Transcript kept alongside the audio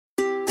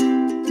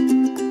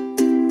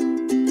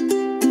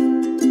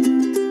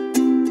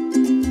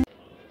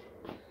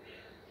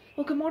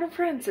morning,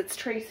 friends. It's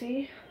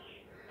Tracy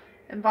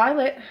and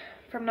Violet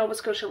from Nova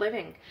Scotia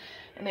Living,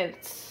 and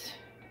it's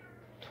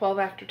 12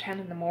 after 10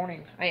 in the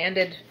morning. I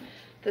ended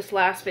this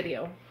last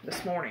video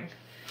this morning,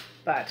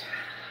 but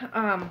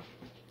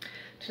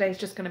today's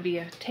just going to be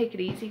a take it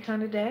easy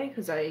kind of day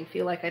because I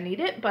feel like I need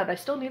it, but I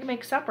still need to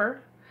make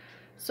supper.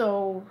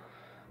 So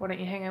why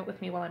don't you hang out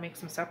with me while I make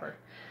some supper?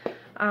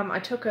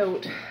 I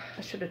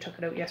should have took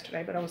it out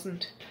yesterday, but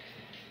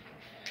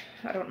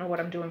I don't know what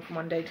I'm doing from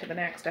one day to the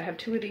next. I have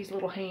 2 of these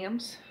little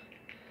hams,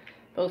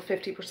 both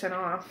 50%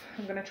 off.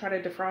 I'm going to try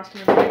to defrost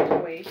them in the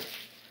microwave.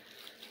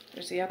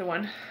 There's the other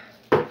one.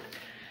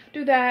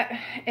 Do that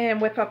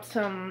and whip up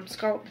some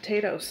scalloped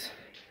potatoes.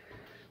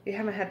 We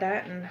haven't had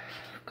that in,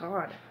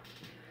 God,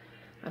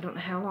 I don't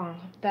know how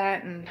long.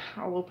 That, and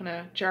I'll open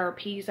a jar of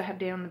peas I have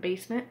down in the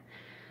basement.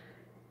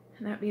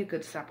 And that'd be a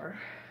good supper.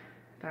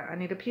 But I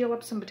need to peel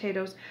up some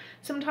potatoes.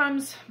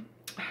 Sometimes,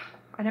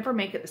 I never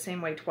make it the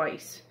same way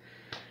twice.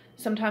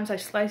 Sometimes I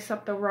slice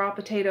up the raw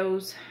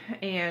potatoes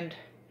and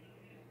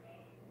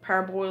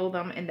parboil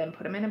them and then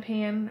put them in a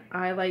pan.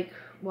 I like,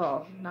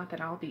 well, not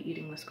that I'll be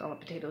eating the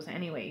scalloped potatoes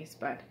anyways,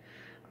 but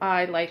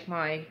I like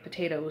my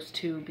potatoes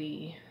to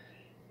be...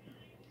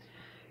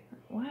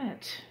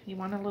 What? You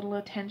want a little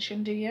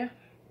attention, do you?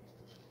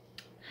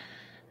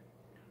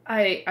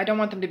 I don't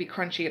want them to be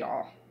crunchy at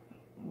all.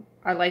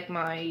 I like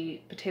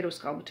my potato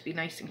scallop to be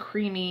nice and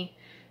creamy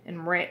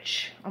and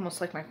rich,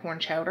 almost like my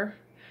corn chowder.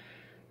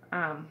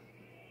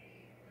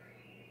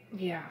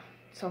 Yeah,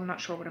 so I'm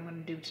not sure what I'm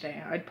going to do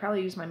today. I'd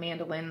probably use my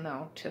mandolin,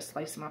 though, to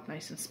slice them up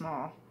nice and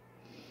small.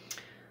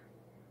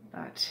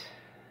 But,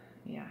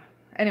 yeah.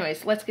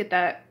 Anyways, let's get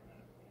that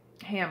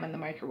ham in the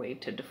microwave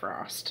to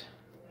defrost.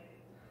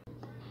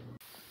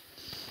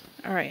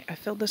 Alright, I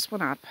filled this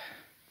one up.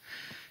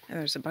 And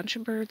there's a bunch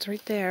of birds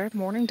right there.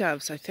 Mourning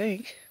doves, I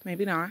think.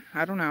 Maybe not.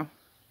 I don't know.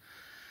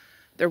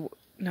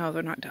 No,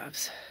 they're not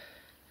doves.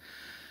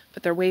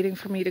 But they're waiting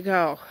for me to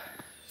go.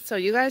 So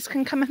you guys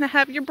can come and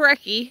have your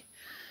brekkie.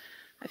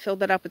 I filled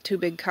that up with 2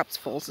 big cups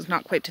full. It's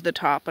not quite to the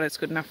top, but it's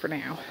good enough for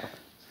now.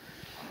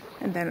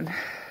 And then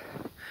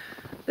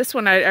this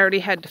one I already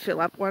had to fill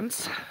up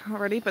once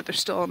already, but there's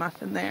still enough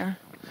in there.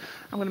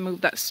 I'm going to move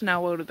that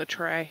snow out of the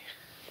tray.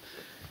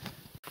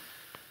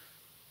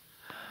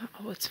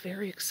 Oh, it's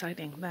very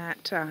exciting.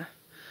 That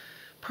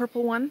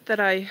purple one that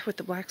with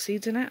the black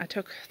seeds in it, I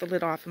took the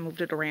lid off and moved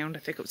it around.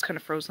 I think it was kind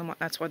of frozen.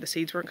 That's why the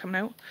seeds weren't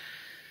coming out.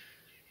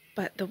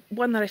 But the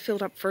one that I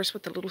filled up first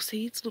with the little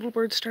seeds, little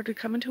birds started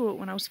coming to it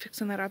when I was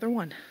fixing that other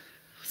one.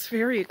 I was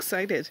very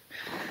excited.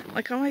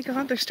 Like, oh my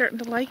God, they're starting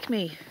to like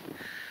me.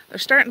 They're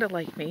starting to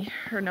like me,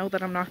 or know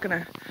that I'm not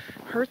going to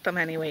hurt them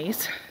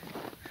anyways.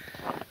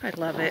 I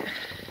love it.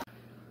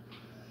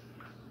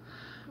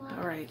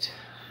 All right,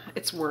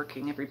 it's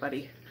working,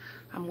 everybody.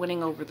 I'm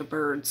winning over the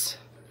birds.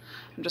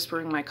 I'm just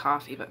brewing my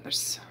coffee, but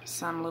there's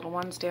some little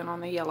ones down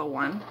on the yellow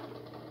one.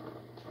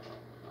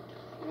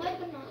 My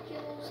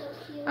binoculars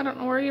are here. I don't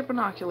know where your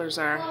binoculars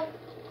are. Well,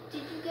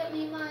 did you get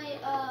me my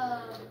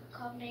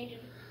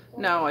carbonated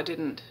water? No, I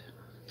didn't.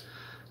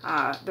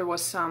 There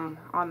was some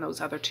on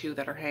those other 2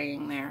 that are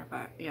hanging there,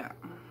 but yeah,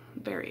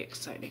 very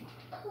exciting.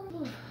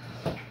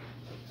 All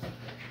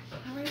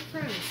right,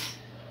 friends.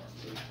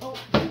 Oh,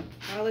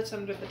 Violet's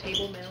under the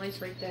table.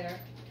 Mally's right there.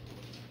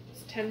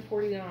 It's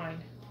 10:49.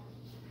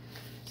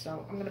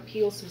 So I'm gonna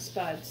peel some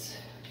spuds.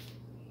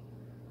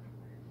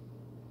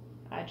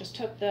 I just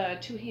took the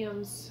 2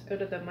 hams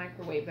out of the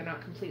microwave. They're not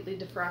completely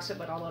defrosted,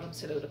 but I'll let them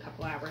sit out a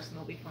couple hours and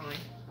they'll be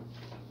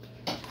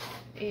fine.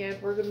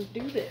 And we're gonna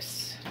do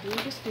this. Do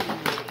this.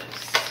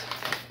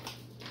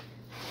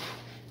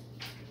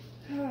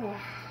 Oh.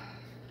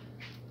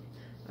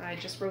 I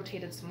just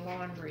rotated some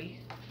laundry.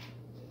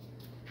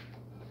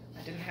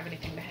 I didn't have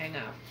anything to hang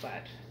up, but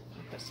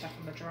I put stuff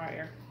in the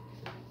dryer.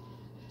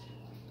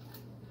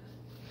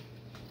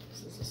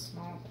 This is a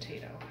small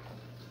potato.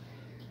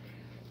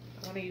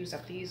 I want to use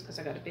up these because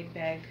I got a big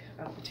bag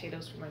of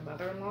potatoes for my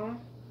mother-in-law.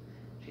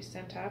 She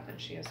sent up and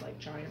she has like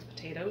giant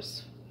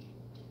potatoes.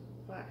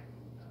 What?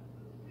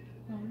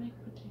 I'll make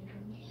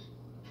potatoes.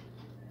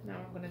 No,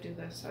 I'm going to do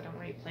this. I don't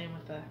want you playing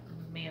with the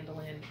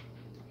mandolin.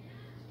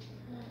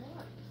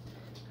 What?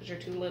 Because you're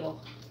too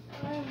little.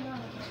 I'm not.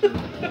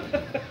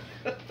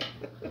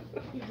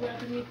 You'd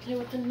rather me play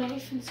with a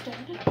knife instead?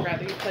 I'd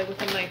rather you play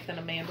with a knife than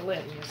a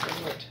mandolin. Yes,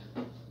 I would.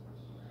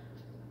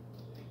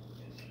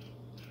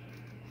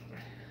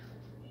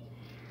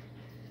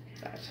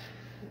 But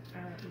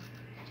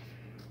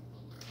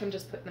I'm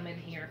just putting them in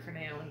here for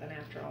now, and then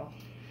after I'll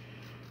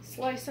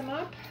slice them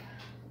up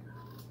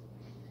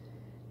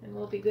and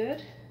we'll be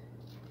good.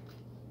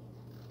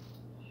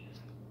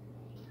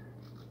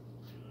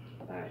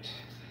 But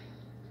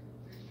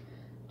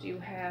do you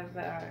have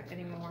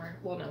any more?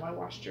 Well, no, I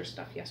washed your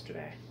stuff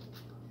yesterday.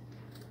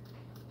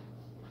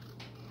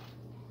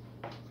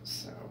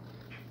 So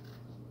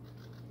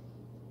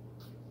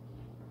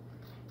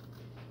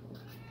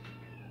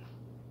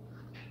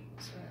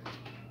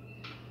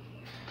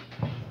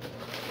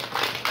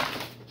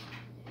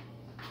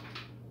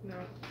no.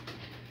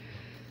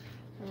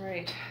 All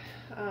right.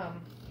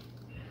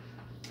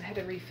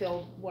 had to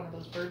refill one of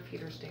those bird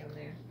feeders down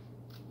there.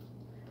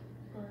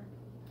 Or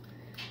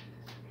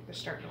They're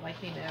starting to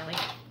like me, Nally.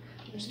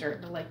 They're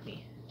starting to like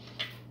me.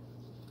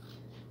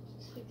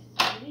 it's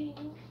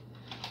exciting.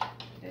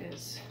 It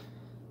is.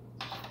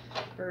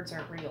 Birds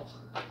aren't real.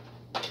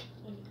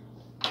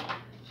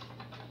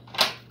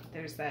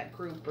 There's that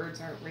group,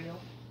 birds aren't real.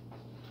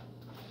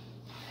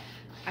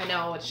 I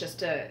know, it's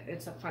just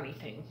it's a funny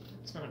thing.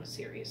 It's not a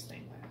serious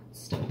thing, but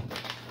still.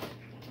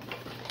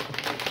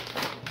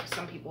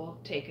 Some people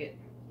take it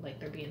like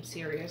they're being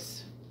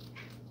serious.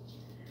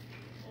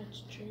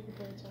 That's true,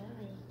 the birds aren't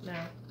real. No,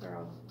 they're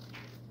all,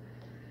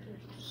 They're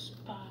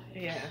spies.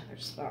 yeah, they're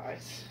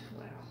spies.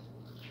 Well,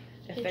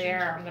 if they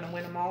are, I'm going to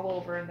win them all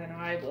over and then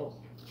I will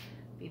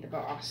be the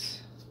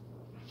boss.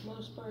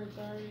 Most birds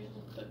are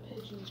real, but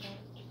pigeons aren't.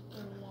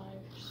 They're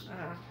liars.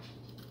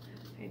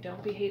 Hey,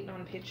 don't be hating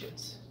on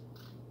pigeons.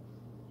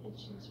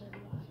 Pigeons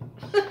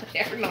are liars.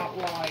 They're not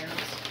liars.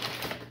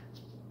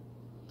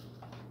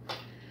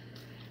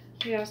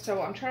 Yeah,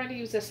 so I'm trying to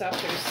use this up.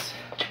 There's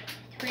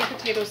 3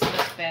 potatoes in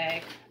this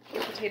bag,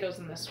 4 potatoes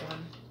in this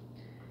one,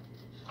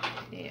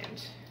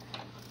 and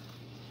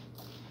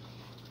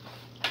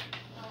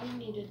I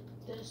needed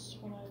this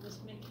when I was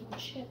making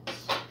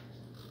chips.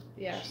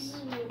 yes,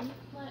 She wouldn't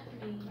let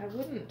me. I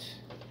wouldn't.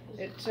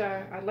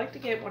 I'd like to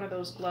get one of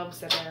those gloves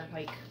that are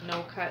like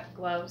no-cut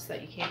gloves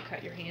that you can't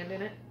cut your hand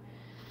in it.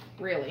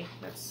 Really,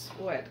 that's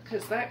what,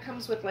 because that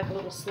comes with like a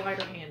little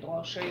slider handle.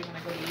 I'll show you when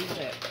I go to use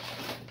it.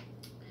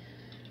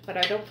 But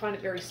I don't find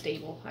it very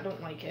stable. I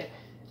don't like it.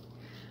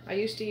 I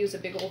used to use a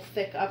big old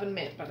thick oven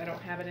mitt, but I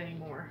don't have it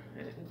anymore.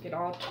 And it would get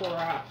all tore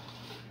up.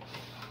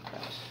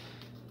 But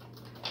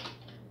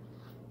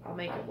I'll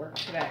make it work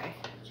today.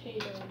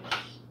 Potatoes.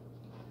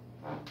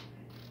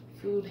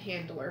 Food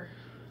handler.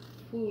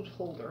 Food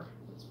holder.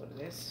 That's what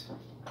it is.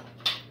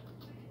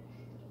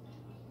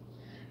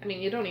 I mean,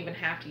 you don't even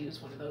have to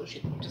use one of those.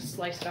 You can just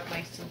slice it up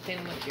nice and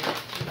thin with your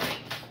knife.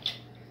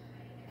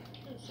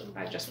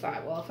 I just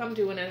thought, well, if I'm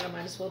doing it, I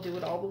might as well do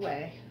it all the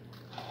way.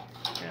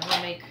 And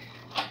I'll make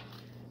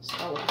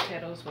scalloped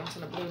potatoes once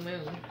in a blue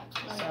moon.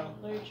 So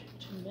I'm allergic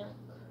to milk.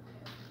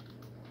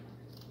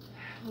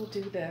 we'll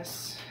do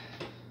this.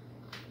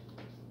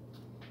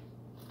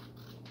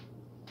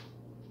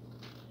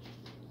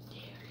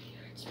 Dairy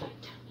hurts my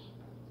tummy.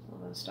 Well,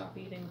 then stop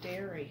eating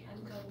dairy.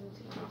 I'm going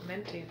to. We're not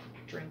meant to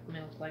drink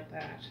milk like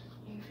that.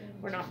 I'm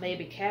going We're not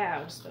baby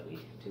cows, but we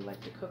do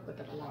like to cook with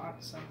it a lot,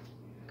 so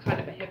kind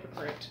of a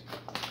hypocrite.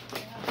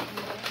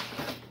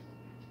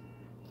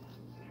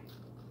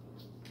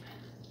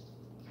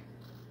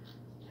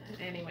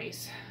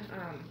 Anyways,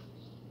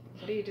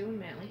 what are you doing,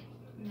 Manly?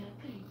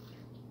 Nothing.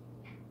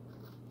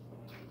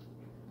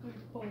 We're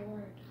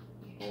bored.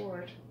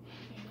 Bored.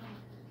 Yeah.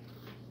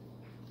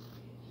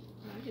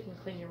 Well, you can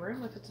clean your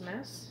room if it's a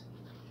mess.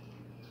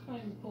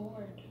 I'm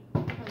bored.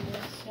 I'm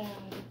real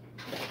sad.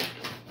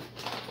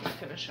 I'm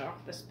finish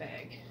off this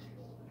bag.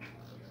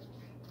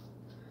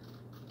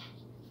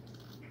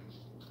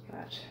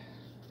 But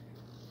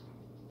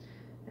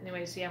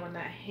anyways, yeah, when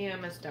that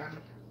ham is done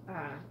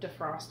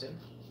defrosted,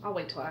 I'll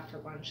wait till after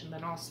lunch and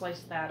then I'll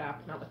slice that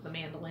up, not with the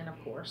mandolin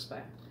of course,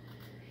 but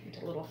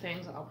into little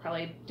things. I'll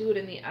probably do it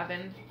in the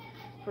oven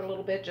for a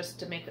little bit just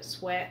to make it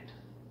sweat.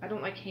 I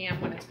don't like ham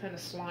when it's kind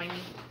of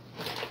slimy.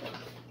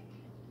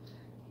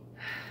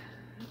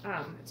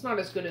 It's not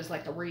as good as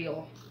like a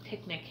real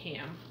picnic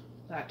ham,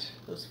 but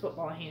those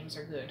football hams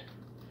are good.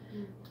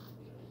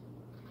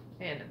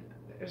 And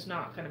there's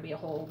not going to be a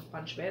whole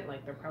bunch of it,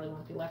 like there probably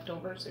won't be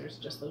leftovers. There's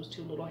just those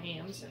 2 little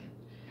hams and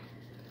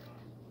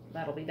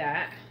that'll be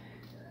that.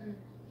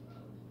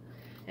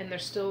 And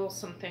there's still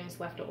some things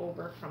left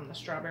over from the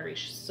strawberry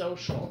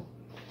social.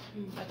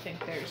 I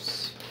think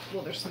there's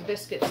some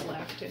biscuits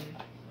left and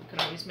you can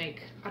always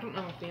make, I don't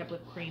know if we have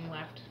whipped cream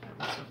left.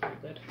 That's not very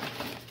good.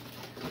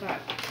 But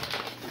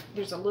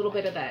there's a little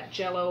bit of that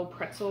Jell-O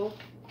pretzel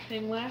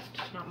thing left,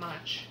 not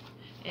much,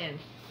 and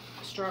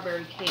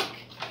strawberry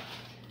cake.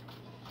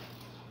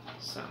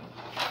 So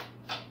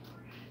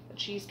the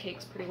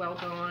cheesecake's pretty well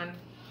gone,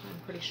 I'm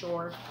pretty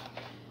sure,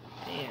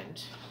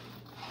 and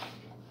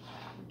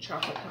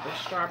chocolate covered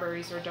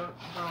strawberries are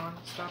gone.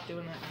 Stop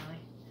doing that,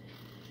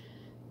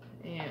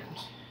 Molly. And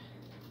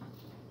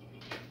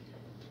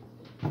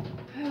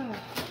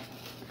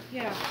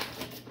yeah,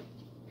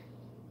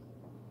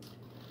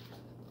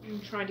 I'm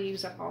trying to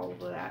use up all of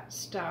that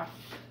stuff.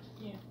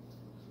 Yeah.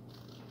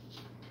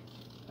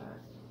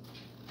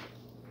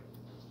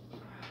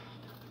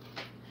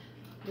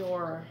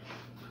 Your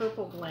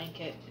purple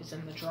blanket is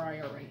in the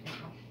dryer right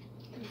now.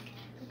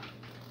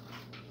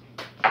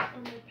 Are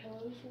my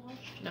pillows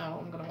washed? No,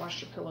 I'm gonna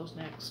wash your pillows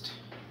next.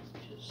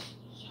 It's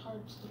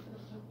hard sleeping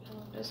without a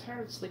pillow. It's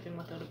hard sleeping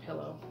without a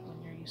pillow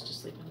when you're used to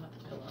sleeping with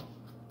a pillow.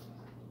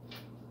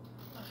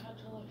 I had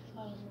to lie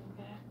flat on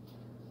my back.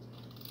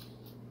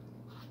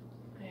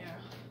 Yeah.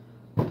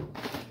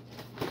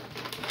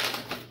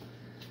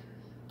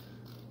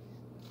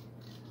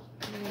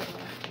 How many are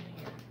left in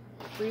here?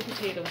 3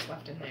 potatoes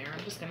left in there.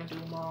 I'm just gonna do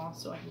them all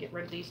so I can get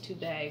rid of these 2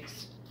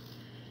 bags.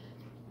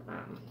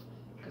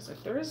 Because because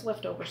if there is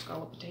leftover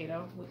scalloped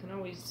potato, we can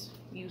always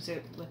use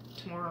it with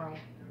tomorrow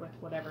with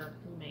whatever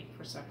we make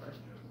for supper.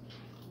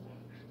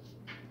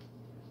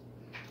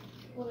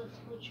 What if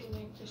what you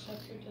make for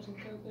supper doesn't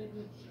go good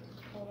with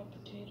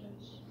scalloped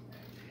potatoes?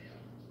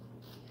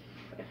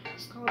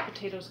 Scalloped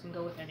potatoes can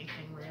go with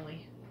anything,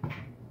 really.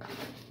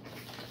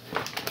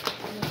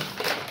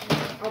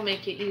 I'll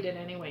make you eat it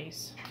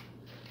anyways.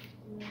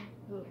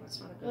 Oh,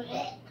 that's not a good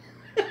one.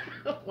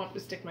 Want to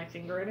stick my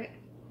finger in it?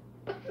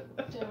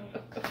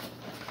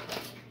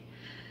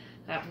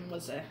 That one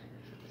was a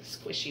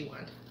squishy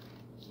one.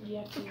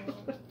 Yucky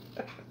one.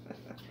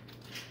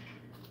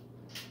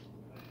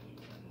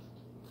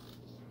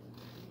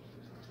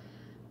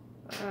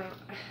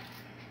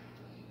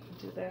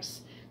 Do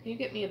this. Can you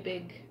get me a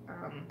big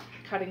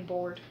cutting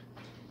board?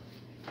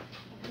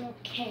 No,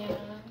 can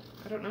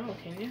I don't know,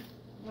 can you?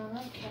 No,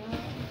 can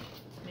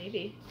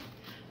Maybe.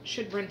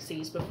 Should rinse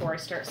these before I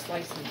start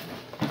slicing them.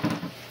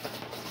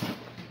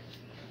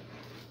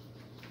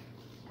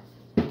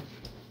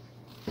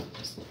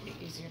 Just be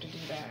easier to do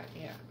that,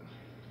 yeah.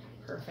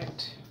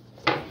 Perfect.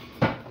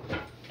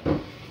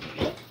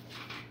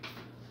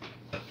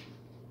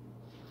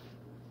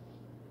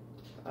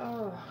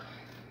 Oh.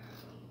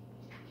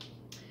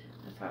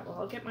 I thought, well,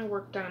 I'll get my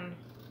work done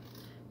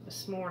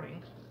this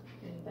morning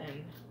and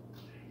then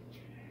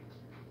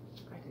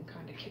I can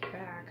kind of kick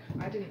back.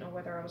 I didn't know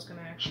whether I was going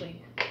to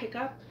actually pick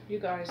up you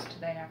guys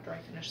today after I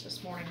finish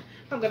this morning.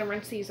 I'm going to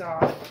rinse these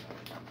off.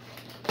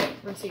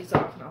 Rinse these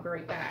off and I'll be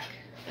right back.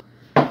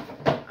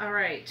 All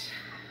right,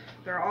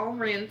 they're all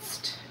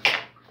rinsed.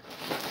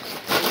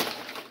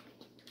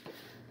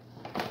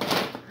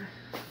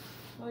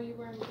 Oh, you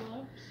wearing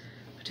gloves?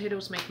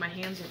 Potatoes make my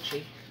hands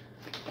itchy.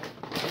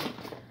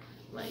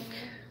 Like,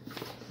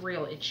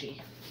 real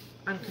itchy.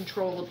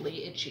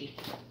 Uncontrollably itchy.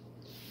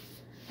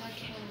 I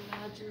can't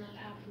imagine that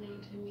happening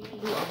to me.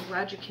 Ooh, I'm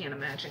glad you can't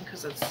imagine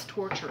because it's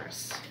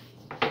torturous.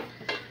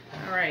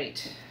 All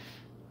right,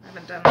 I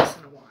haven't done this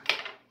in a while.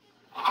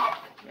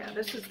 Yeah,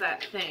 this is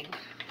that thing.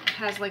 It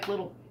has like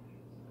little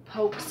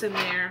pokes in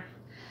there.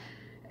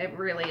 It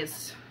really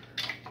is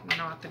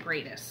not the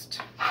greatest.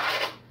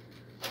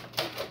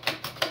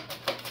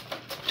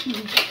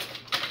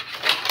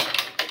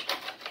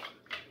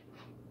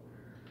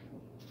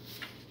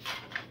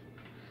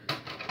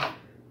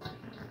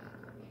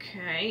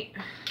 Okay.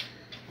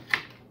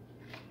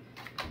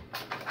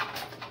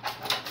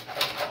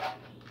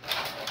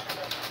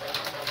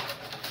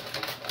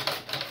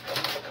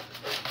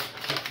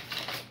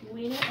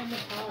 Lean it on the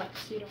pallet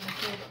so you don't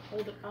have to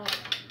hold it up.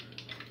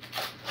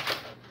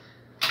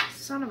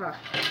 Son of a...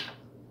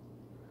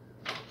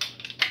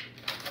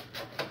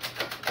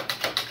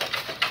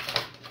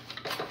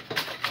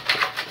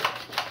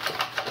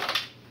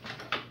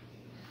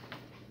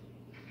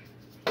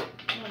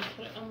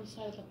 Put it on the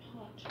side of the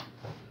pot.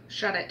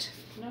 Shut it.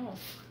 No.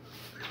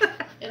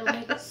 It'll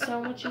make it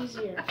so much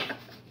easier.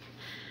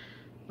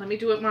 Let me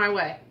do it my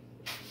way.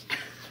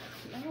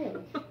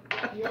 No.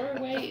 Your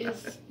way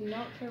is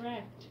not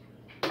correct.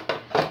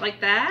 Like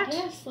that?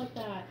 Yes, like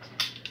that.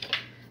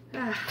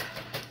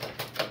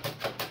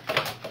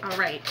 All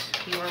right.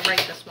 You were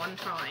right this one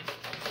time.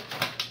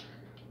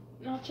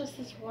 Not just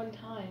this one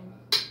time.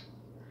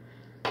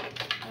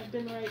 I've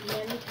been right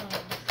many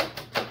times.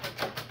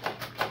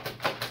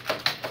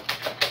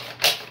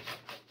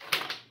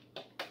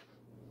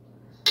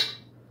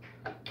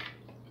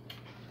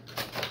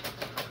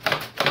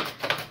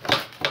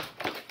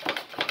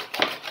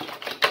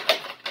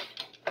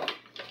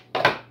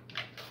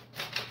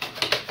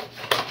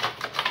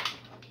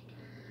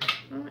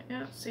 Oh,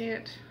 yeah, see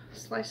it.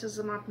 Slices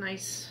them up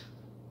nice.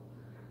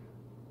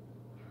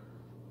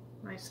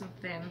 Nice and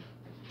thin.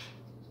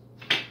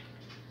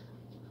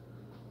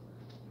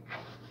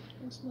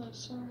 It's not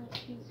so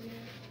much easier.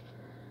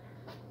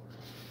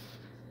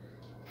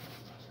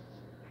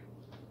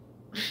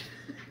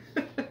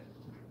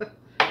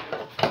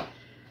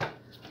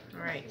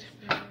 All right.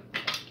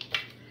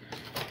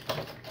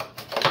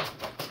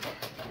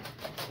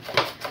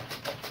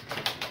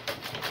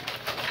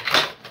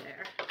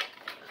 There.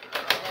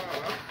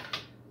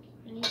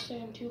 Oh, And you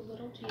say I'm too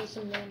little to use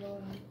a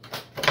mandolin.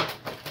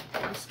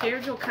 I'm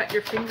scared you'll cut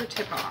your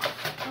fingertip off.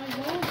 I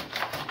won't.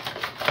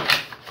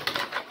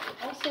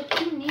 Also,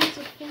 who needs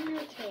a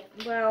fingertip?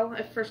 Well,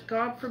 if first,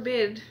 God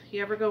forbid,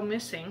 you ever go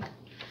missing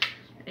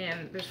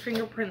and there's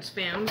fingerprints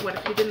found, what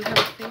if you didn't have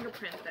a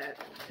fingerprint that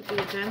could be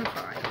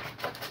identified?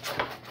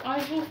 I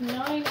have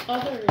 9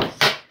 others.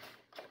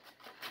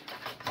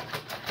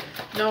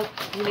 No,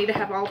 you need to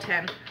have all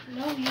 10.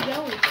 No, you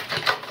don't.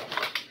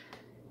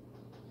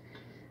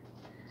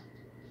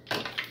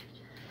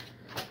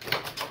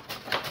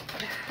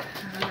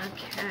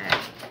 Okay.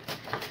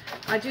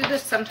 I do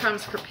this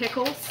sometimes for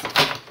pickles,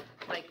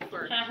 like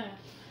for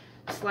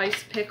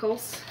sliced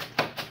pickles.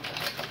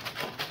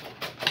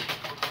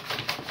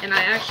 And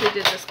I actually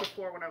did this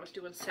before when I was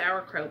doing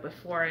sauerkraut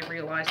before I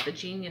realized the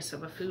genius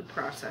of a food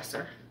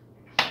processor.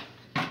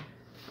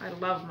 I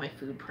love my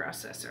food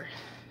processor.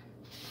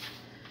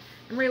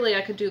 And really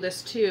I could do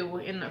this too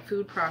in a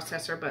food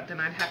processor, but then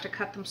I'd have to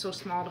cut them so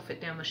small to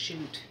fit down the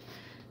chute.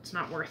 It's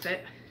not worth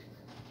it.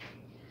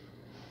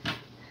 I'm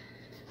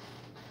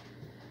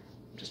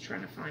just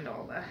trying to find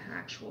all the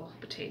actual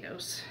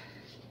potatoes.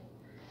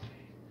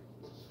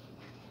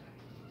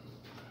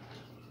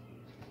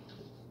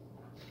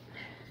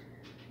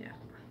 Yeah.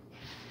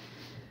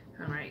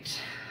 All right.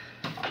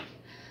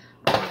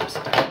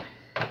 Almost done.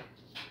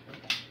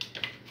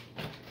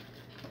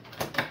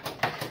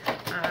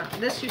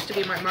 This used to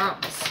be my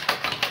mom's. I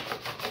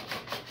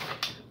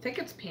think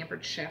it's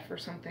Pampered Chef or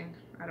something.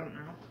 I don't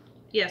know.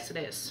 Yes, it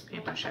is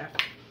Pampered Chef.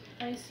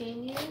 I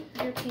seen you.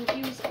 Your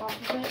pinky was off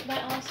of it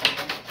that last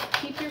time.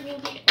 Keep your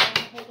pinky on the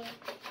holder.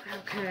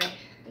 Okay.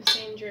 It's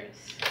dangerous.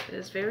 It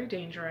is very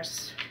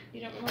dangerous.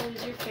 You don't want to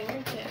lose your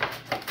fingertip.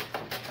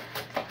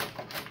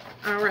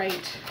 All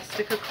right.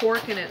 Stick a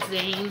cork in it,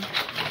 Zane.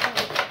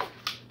 Oh.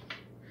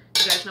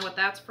 You guys know what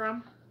that's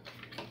from?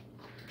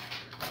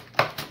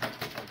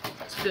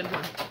 It's a good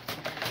one.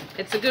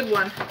 It's a good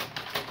one.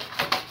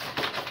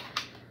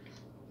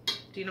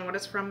 Do you know what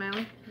it's from,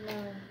 Mallie?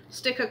 No.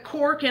 Stick a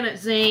cork in it,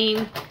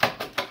 Zane.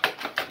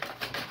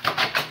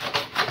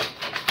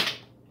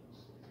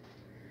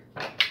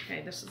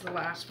 Okay, this is the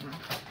last one.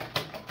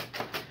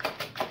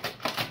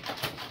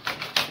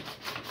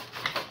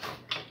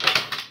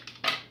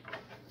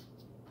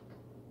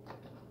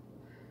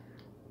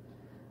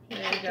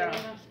 There you go.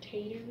 Enough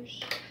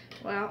taters.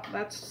 Well,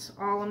 that's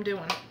all I'm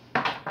doing.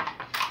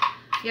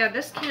 Yeah,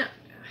 this can't,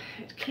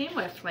 it came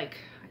with, like,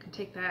 I can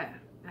take that,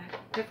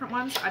 different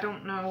ones. I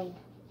don't know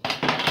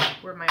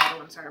where my other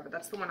ones are, but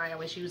that's the one I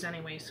always use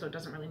anyway, so it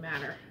doesn't really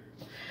matter.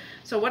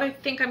 So what I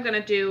think I'm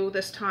gonna do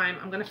this time,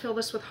 I'm gonna fill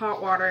this with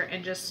hot water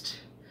and just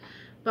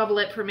bubble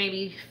it for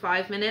maybe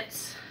 5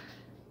 minutes.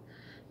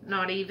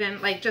 Not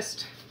even, like,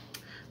 just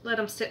let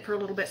them sit for a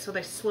little bit so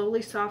they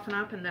slowly soften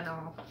up, and then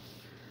I'll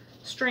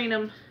strain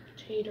them.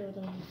 Tater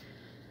them.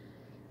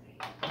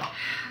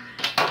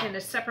 In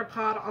a separate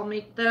pot, I'll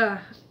make the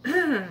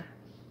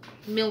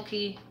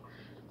milky,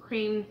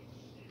 creamy,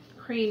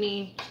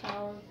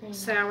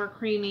 sour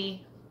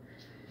creamy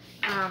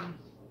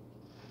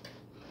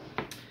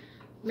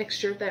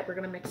mixture that we're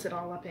gonna mix it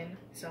all up in.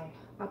 So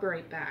I'll be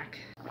right back.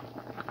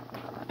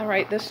 All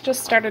right, this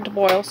just started to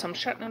boil, so I'm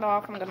shutting it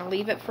off. I'm gonna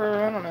leave it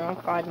for, I don't know,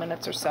 5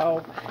 minutes or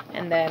so,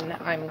 and then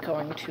I'm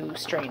going to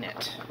strain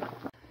it.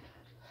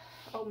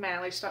 Oh,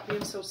 Mally, stop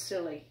being so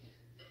silly.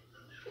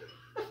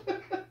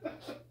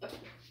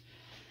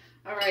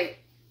 All right.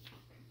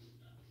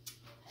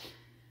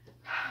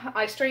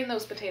 I strained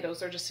those potatoes.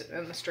 They're just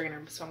in the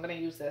strainer, so I'm going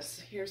to use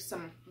this. Here's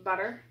some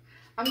butter.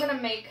 I'm going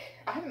to make,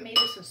 I haven't made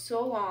this in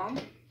so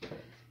long.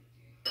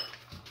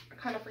 I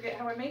kind of forget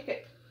how I make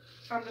it.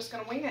 I'm just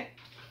going to wing it.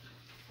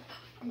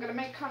 I'm going to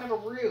make kind of a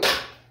roux.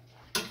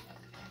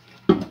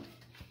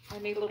 I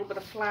need a little bit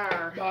of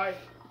flour. Bye.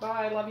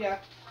 Bye, love ya.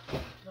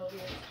 Love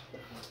you.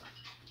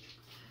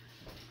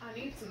 I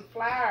need some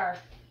flour.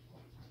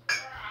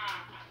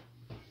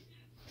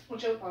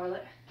 Watch out,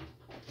 Violet.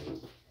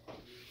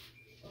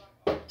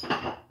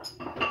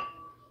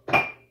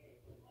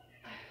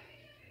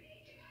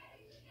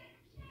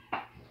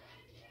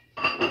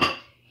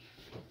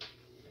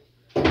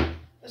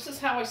 This is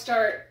how I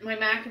start my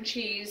mac and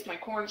cheese, my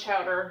corn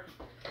chowder,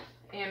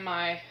 and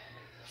my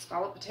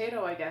scalloped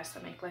potato, I guess.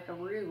 I make like a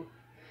roux.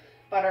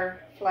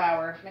 Butter,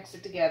 flour, mix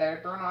it together,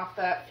 burn off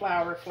that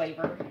flour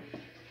flavor.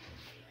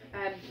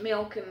 Add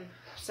milk and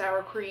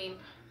sour cream.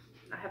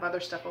 I have other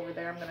stuff over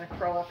there I'm going to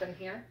throw up in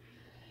here.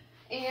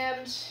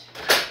 And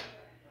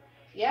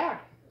yeah,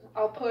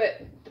 I'll put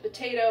the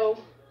potato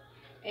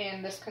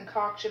and this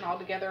concoction all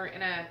together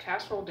in a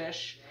casserole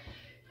dish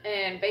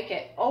and bake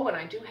it. Oh, and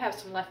I do have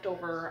some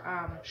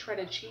leftover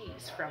shredded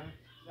cheese from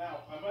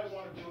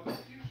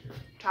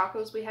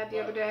tacos we had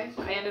the other day.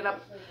 I ended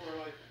up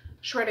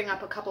shredding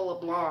up a couple of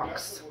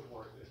blocks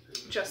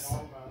just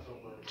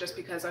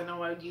because I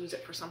know I would use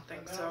it for something.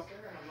 So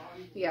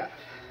yeah,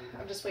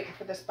 I'm just waiting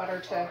for this butter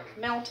to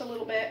melt a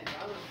little bit.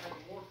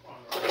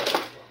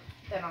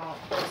 Then I'll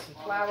put some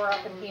flour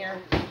up in here.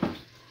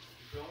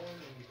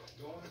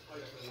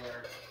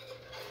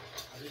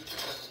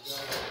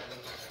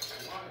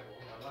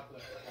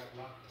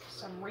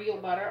 Some real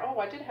butter. Oh,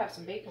 I did have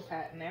some bacon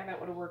fat in there. That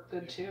would have worked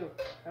good too.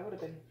 That would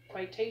have been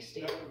quite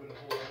tasty.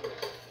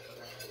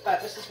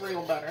 But this is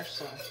real butter,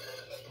 so.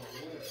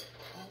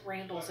 Oh,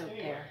 Randall's out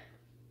there.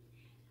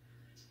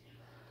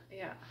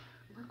 Yeah.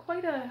 We're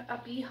quite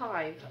a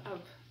beehive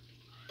of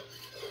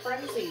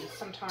frenzy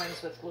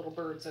sometimes with little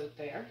birds out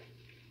there.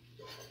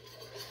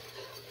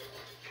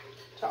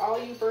 To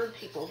all you bird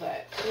people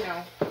that, you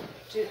know,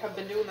 have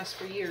been doing this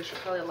for years, you're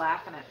probably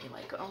laughing at me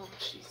like, oh,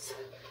 she's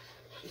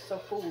so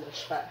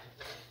foolish, but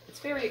it's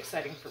very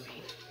exciting for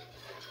me.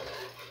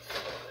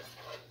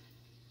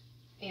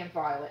 And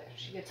Violet,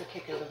 she gets a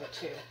kick out of it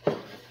too.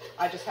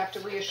 I just have to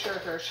reassure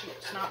her she's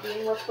not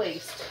being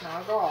replaced,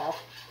 not at all.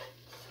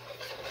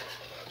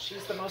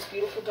 She's the most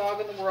beautiful dog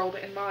in the world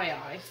in my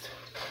eyes.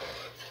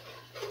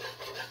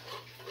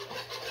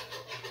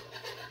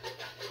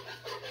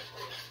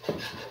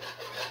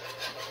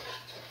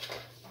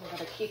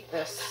 keep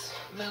this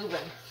moving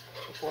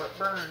before it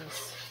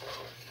burns.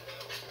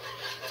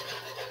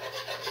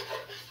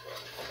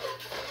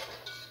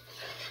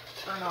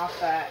 Burn off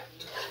that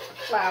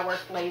flour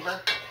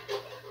flavor.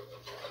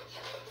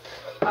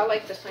 I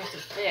like this nice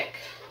and thick.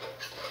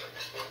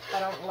 I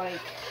don't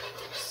like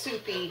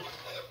soupy,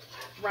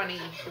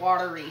 runny,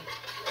 watery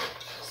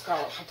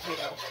scalloped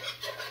potato.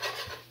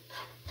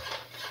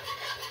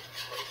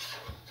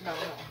 No.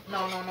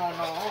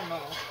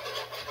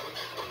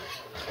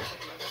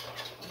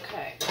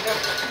 Okay,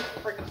 that's too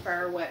freaking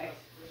far away.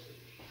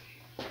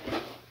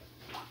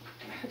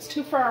 It's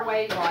too far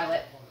away,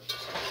 Violet.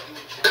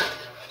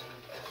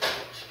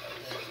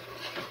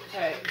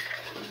 Okay,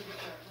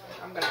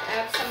 I'm gonna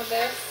add some of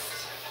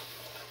this,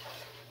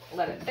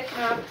 let it thicken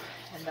up,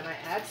 and then I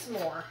add some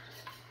more.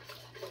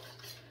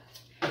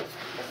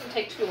 Doesn't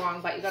take too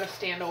long, but you gotta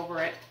stand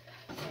over it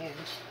and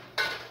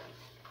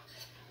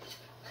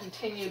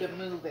continue to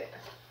move it.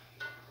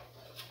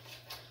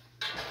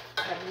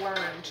 I've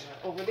learned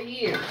over the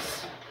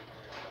years,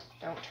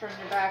 don't turn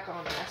your back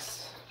on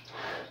this.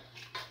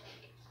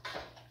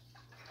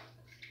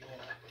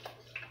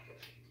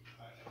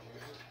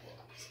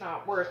 It's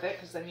not worth it,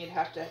 because then you'd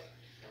have to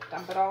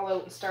dump it all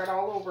out and start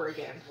all over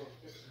again.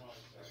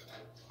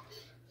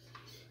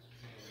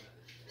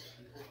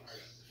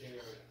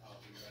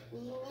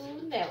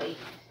 Ooh, Nelly.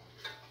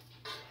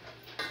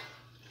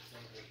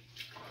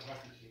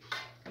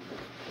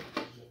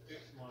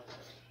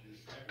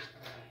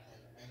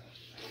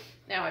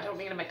 Now, I don't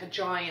mean to make a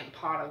giant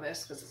pot of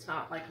this, because it's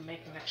not like I'm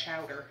making a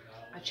chowder.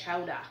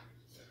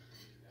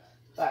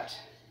 But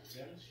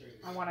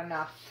I want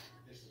enough.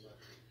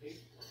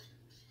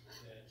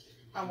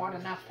 I want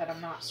enough that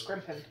I'm not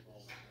scrimping.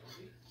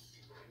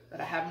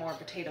 That I have more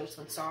potatoes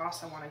than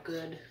sauce. I want a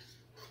good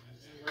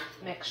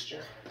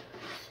mixture.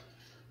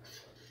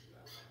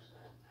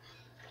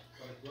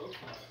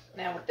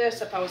 Now with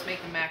this, if I was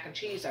making mac and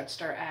cheese, I'd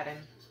start adding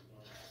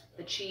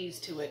the cheese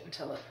to it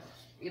until it,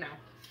 you know,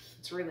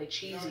 it's really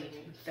cheesy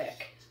and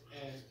thick.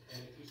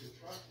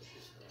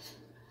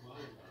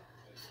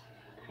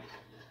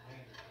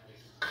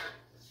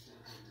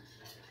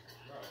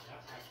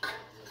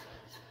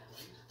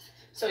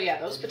 So yeah,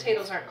 those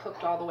potatoes aren't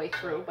cooked all the way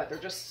through, but they're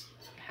just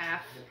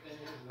half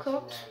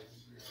cooked.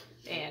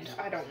 And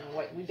I don't know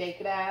what we bake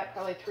it at,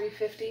 probably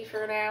 350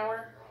 for an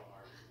hour.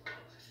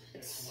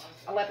 It's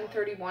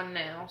 11:31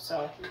 now,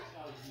 so.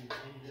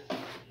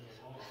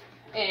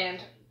 And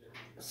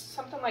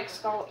something like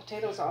scalloped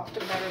potatoes are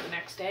often better the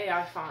next day,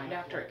 I find,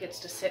 after it gets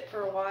to sit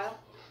for a while.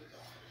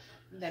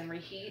 And then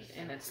reheat,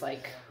 and it's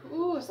like,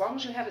 ooh, as long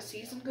as you have it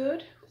seasoned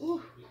good,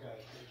 ooh.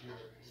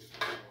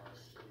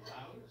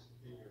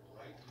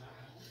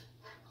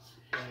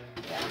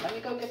 Yeah, let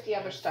me go get the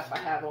other stuff I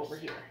have over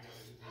here.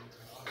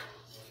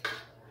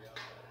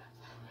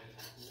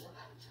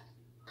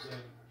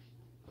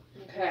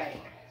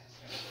 Okay.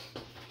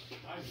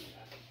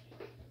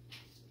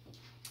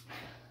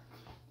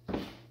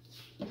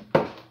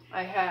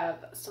 I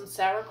have some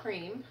sour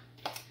cream.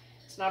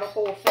 It's not a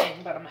whole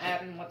thing, but I'm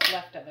adding what's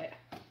left of it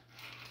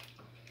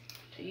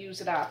to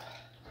use it up.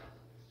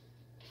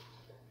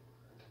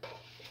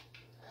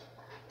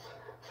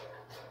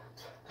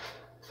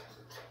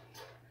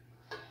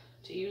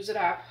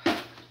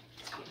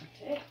 It's getting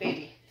thick,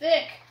 baby.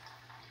 Thick!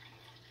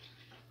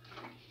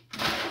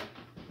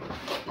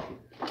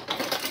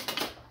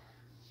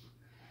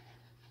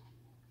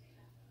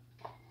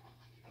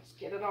 Let's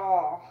get it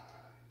all.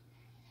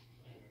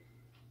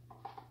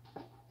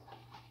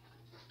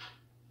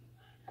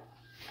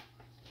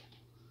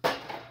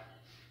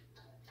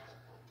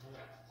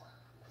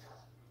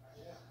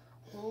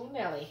 Oh,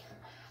 Nelly.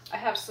 I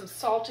have some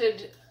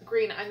salted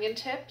green onion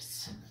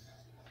tips.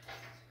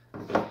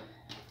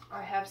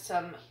 I have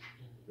some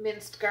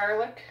minced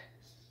garlic.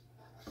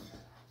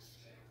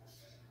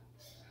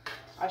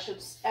 I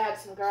should add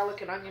some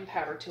garlic and onion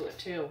powder to it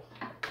too.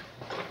 I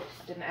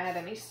didn't add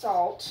any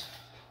salt.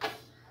 I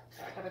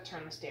gotta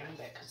turn this down a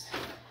bit because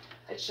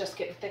it's just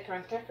getting thicker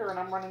and thicker and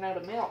I'm running out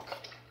of milk.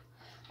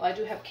 Well, I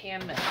do have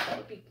canned milk. That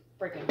would be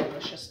freaking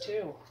delicious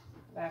too.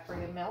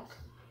 Evaporated milk.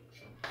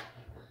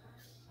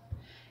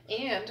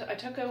 And I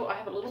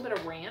have a little bit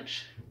of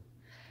ranch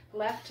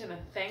left in a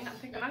thing. I'm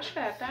thinking I should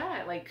add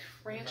that, like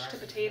ranch to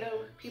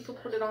potato. People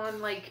put it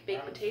on like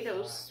baked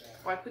potatoes.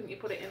 Why couldn't you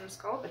put it in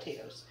scalloped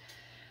potatoes?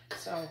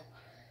 So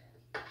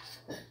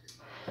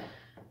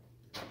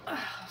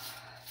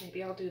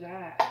maybe I'll do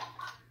that.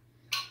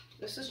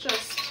 This is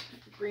just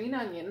green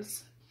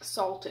onions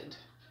salted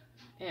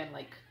and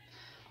like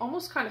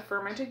almost kind of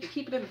fermented. You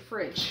keep it in the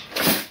fridge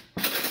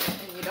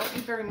and you don't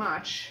need very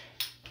much.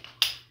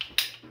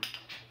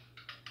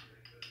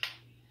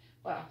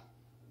 Well,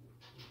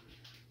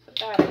 put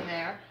that in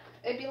there.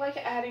 It'd be like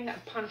adding a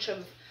punch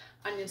of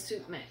onion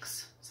soup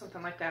mix,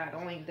 something like that,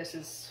 only this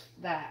is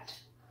that.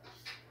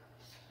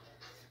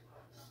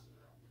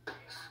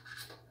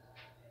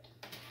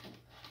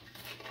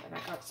 And I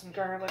got some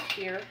garlic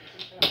here.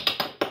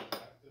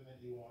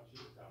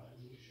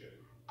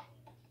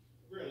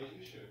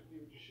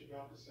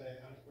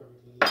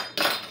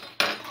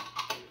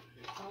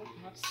 Oh,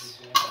 not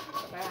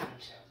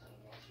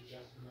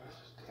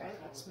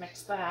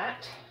mix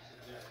that.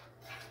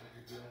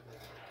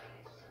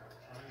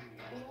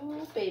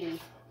 Ooh,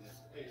 baby.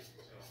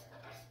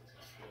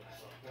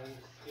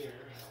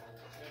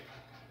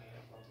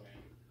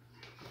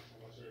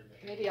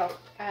 Maybe I'll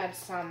add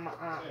some,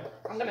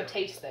 I'm gonna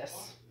taste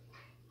this.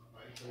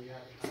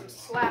 Some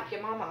slap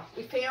your mama.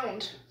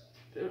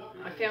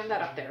 I found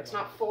that up there. It's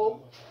not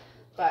full,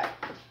 but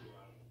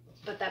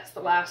that's the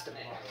last of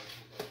it.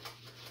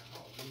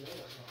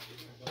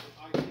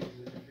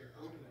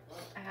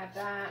 Add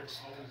that.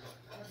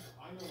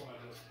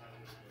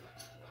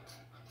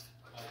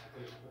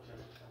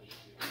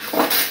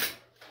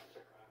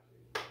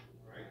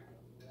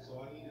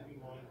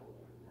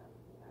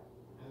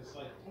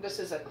 This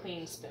is a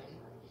clean spoon.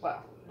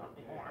 Well, not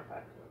anymore,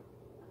 but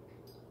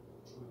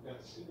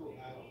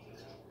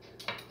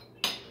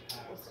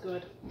that's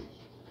good.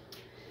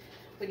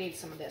 We need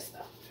some of this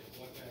though.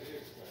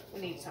 We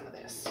need some of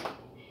this.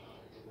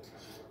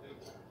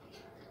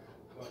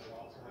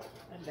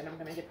 And then I'm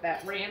gonna get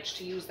that ranch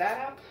to use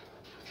that up.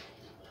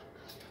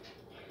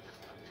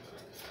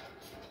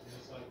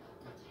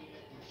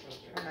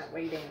 I'm not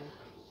waiting.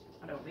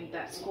 I don't need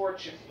that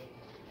scorching.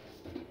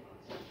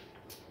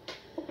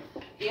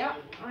 Yeah,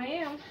 I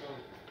am.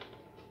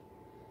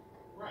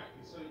 Right.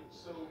 So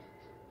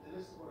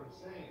this is what I'm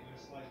saying.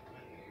 It's like I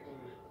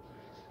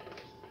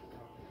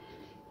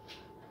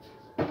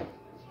think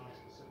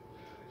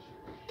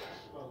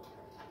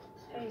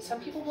Hey, some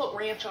people put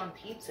ranch on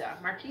pizza.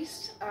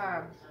 Marquise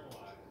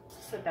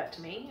said that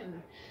to me,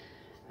 and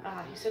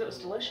he said it was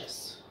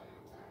delicious.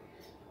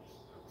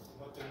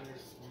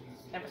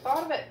 Never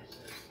thought of it.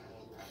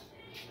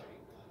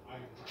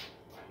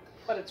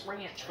 But it's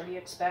ranch. What do you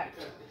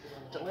expect?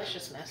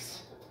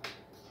 Deliciousness.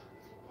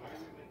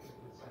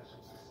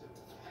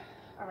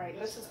 Alright,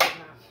 this is good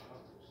enough.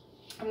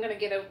 I'm going to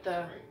get out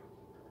the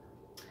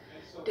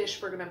dish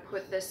we're going to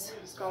put this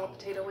scalloped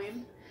potato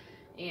in,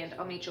 and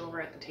I'll meet you over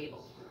at the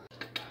table.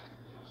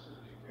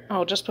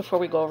 Oh, just before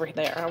we go over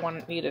there, I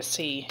want you to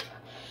see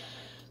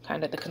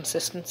kind of the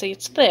consistency.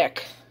 It's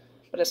thick,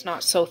 but it's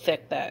not so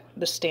thick that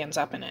this stands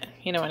up in it.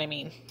 You know what I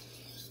mean?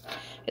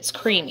 It's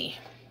creamy.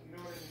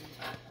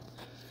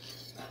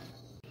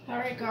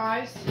 Alright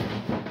guys, I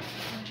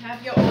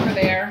have you over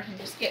there. I'm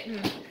just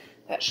getting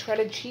that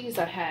shredded cheese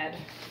I had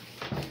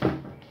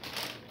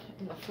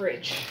in the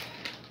fridge.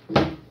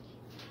 Right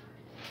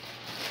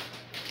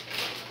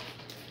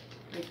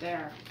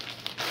there.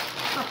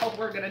 Oh,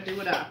 we're gonna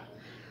do it up.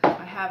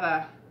 I have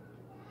a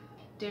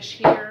dish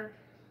here.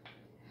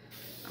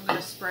 I'm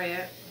gonna spray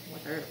it.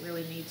 Whether it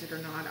really needs it or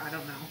not, I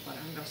don't know, but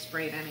I'm gonna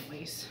spray it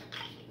anyways.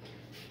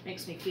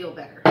 Makes me feel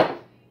better.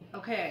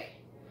 Okay.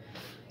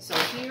 So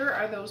here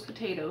are those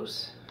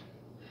potatoes.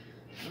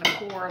 I'm going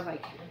to pour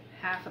like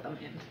half of them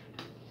in.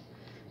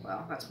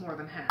 Well, that's more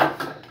than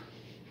half.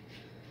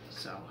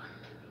 So.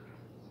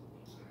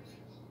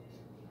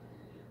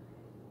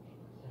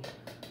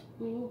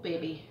 Ooh,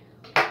 baby.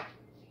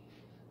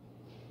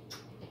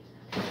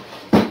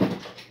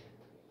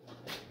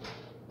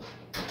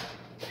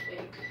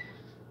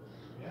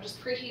 I'm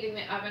just preheating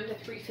the oven to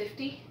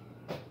 350.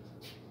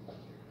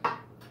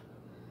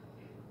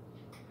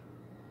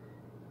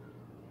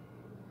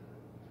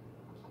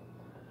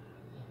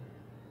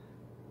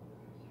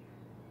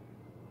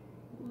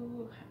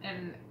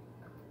 And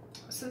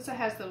since it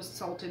has those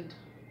salted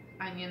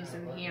onions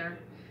in here,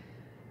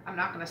 I'm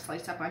not going to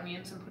slice up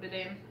onions and put it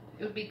in.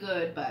 It would be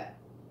good, but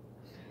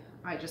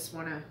I just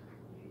want to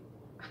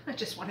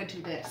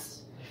do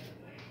this.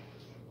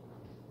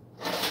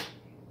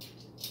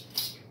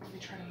 Let me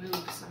try to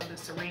move some of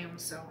this around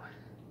so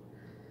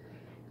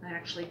it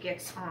actually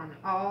gets on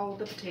all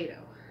the potato.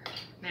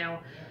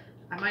 Now,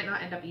 I might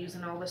not end up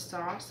using all this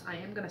sauce. I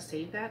am going to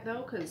save that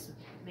though, because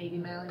maybe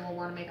Mally will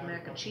want to make a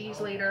mac and cheese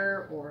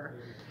later, or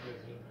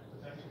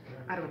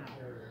I don't know.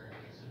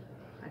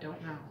 I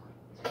don't know.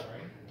 But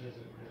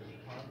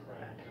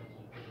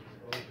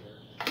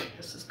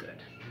this is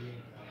good.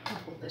 Oh,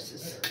 this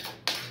is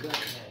good.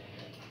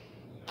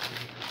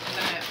 I'm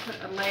going to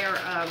put a layer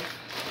of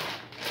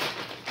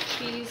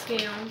cheese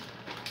down.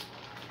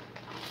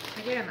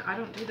 Again, I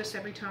don't do this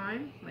every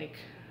time. Like,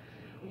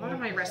 a lot of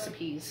my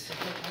recipes,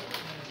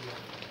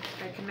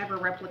 I can never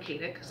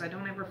replicate it because I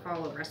don't ever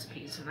follow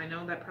recipes, and I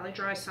know that probably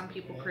drives some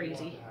people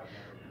crazy.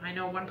 I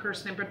know one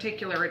person in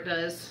particular it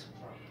does,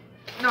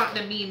 not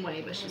in a mean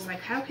way, but she's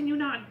like, how can you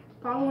not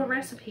follow a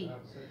recipe?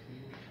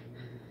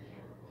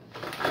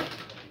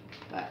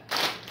 But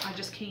I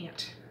just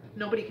can't.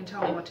 Nobody can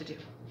tell me what to do.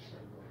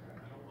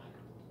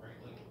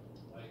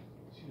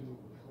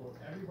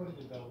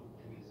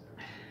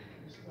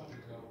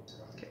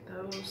 Get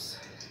those.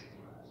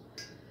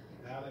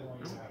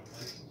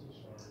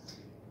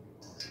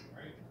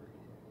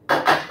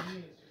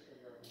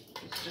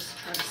 Just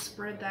try to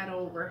spread that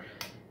over.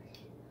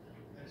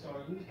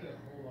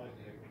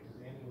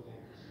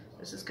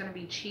 This is going to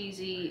be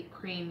cheesy,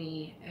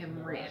 creamy,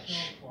 and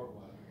rich.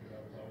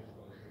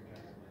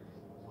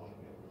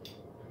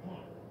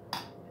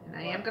 And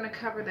I am going to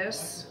cover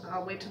this.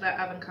 I'll wait till that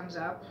oven comes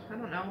up. I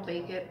don't know,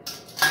 bake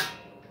it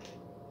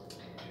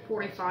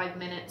 45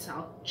 minutes.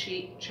 I'll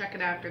check it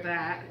after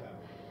that,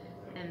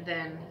 and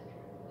then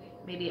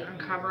maybe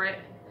uncover it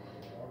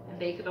and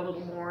bake it a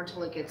little more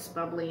until it gets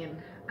bubbly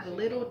and a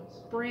little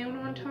brown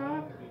on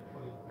top.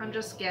 I'm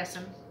just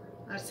guessing.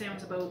 That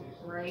sounds about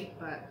right,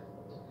 but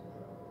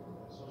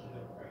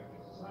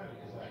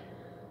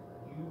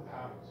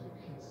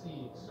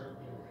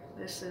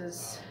this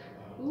is,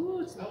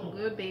 ooh, it's looking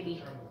good,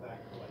 baby.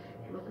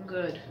 Looking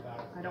good.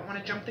 I don't want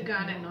to jump the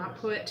gun and not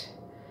put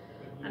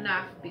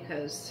enough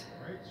because,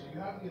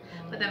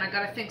 but then I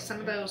gotta think some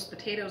of those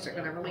potatoes are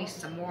gonna release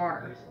some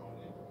water.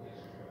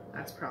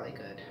 That's probably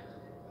good.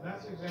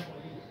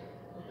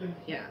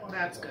 Yeah,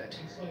 that's good.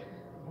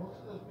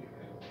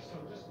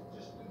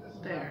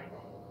 There.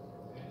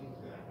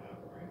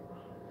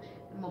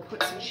 And we'll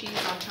put some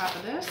cheese on top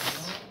of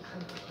this.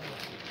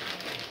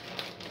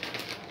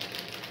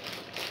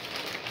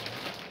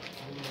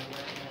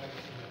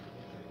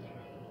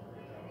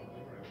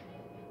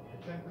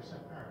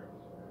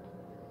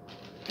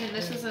 And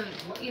this isn't,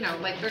 you know,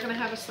 like they're going to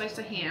have a slice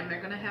of ham,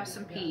 they're going to have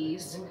some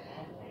peas.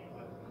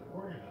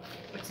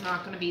 It's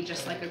not going to be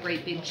just like a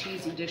great big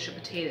cheesy dish of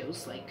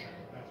potatoes, like,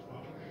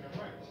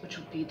 which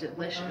would be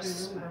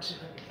delicious. But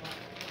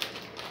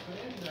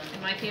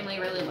my family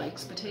really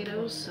likes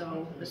potatoes,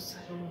 so this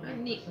a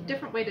neat,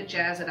 different way to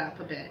jazz it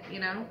up a bit, you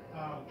know?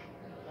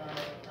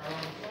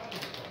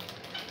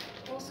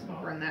 So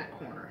over in that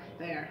corner,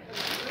 there.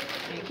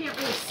 Now you can't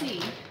really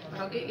see,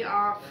 but I'll get you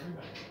off.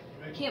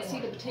 I can't see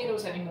the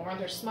potatoes anymore,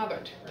 they're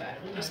smothered,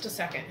 but just a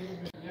second.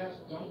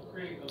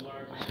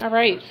 All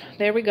right,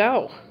 there we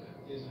go.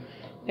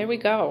 There we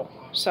go.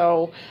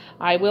 So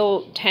I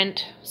will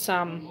tent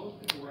some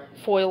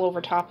foil over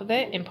top of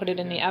it and put it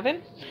in the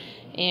oven,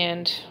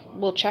 and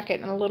we'll check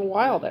it in a little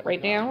while. But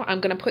right now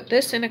I'm going to put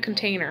this in a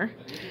container.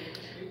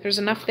 There's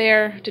enough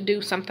there to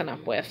do something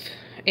up with,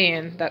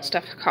 and that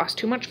stuff costs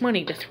too much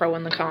money to throw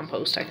in the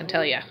compost, I can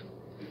tell you.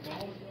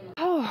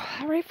 Oh,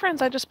 all right,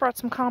 friends, I just brought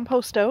some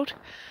compost out.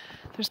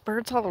 There's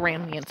birds all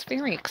around me. It's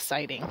very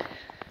exciting.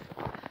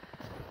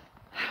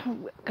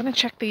 I'm going to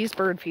check these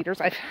bird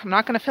feeders. I'm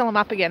not going to fill them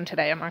up again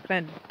today. I'm not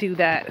going to do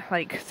that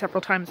like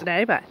several times a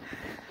day, but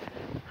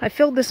I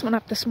filled this one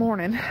up this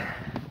morning.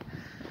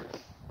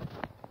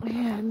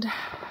 And,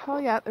 oh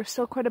yeah, there's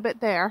still quite a bit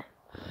there.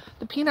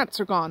 The peanuts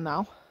are gone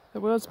though.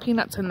 There was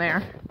peanuts in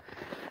there.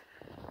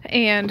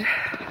 And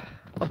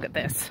look at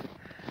this.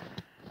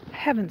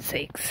 Heaven's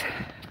sakes.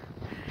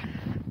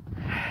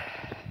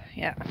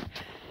 Yeah.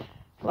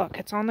 Look,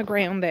 it's on the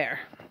ground there.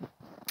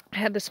 I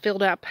had this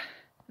filled up,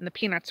 and the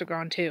peanuts are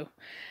gone too.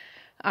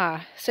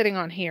 Sitting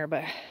on here,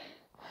 but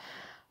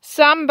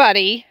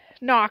somebody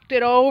knocked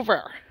it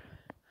over.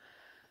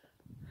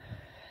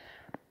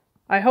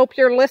 I hope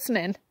you're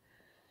listening.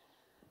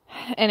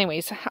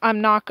 Anyways,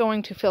 I'm not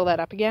going to fill that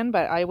up again,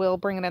 but I will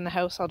bring it in the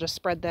house. I'll just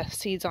spread the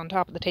seeds on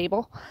top of the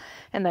table,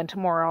 and then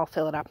tomorrow I'll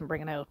fill it up and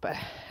bring it out. But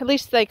at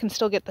least they can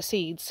still get the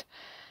seeds.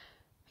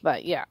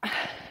 But yeah.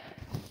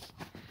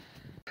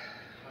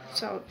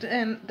 So,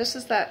 and this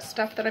is that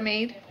stuff that I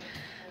made,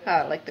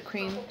 like the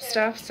cream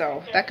stuff,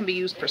 so that can be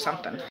used for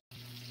something.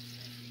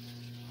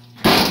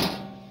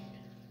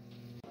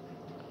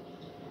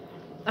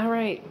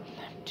 Alright,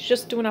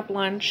 just doing up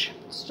lunch.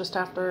 It's just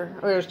after,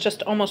 or it's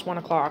just almost 1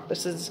 o'clock.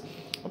 This is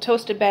a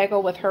toasted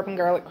bagel with herb and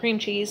garlic cream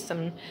cheese,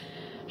 some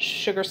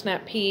sugar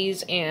snap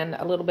peas, and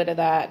a little bit of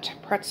that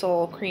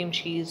pretzel cream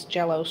cheese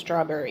jello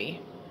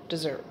strawberry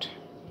dessert.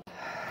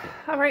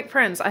 Alright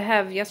friends, I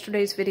have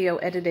yesterday's video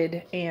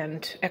edited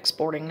and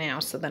exporting now,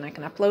 so then I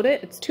can upload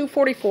it. It's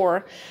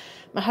 2:44.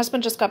 My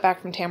husband just got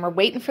back from town. We're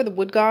waiting for the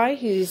wood guy.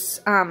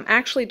 He's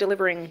actually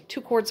delivering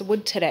 2 cords of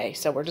wood today,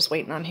 so we're just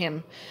waiting on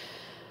him.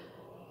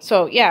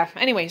 So yeah,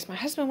 anyways, my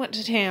husband went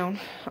to town.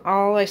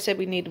 All I said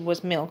we needed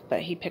was milk,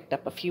 but he picked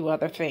up a few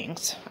other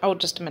things. Oh,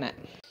 just a minute.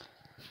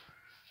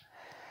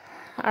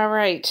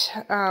 Alright,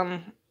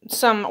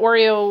 some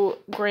Oreo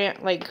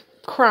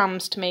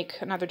crumbs to make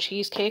another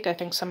cheesecake. I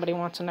think somebody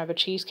wants another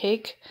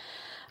cheesecake.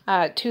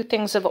 2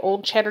 things of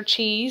old cheddar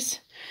cheese.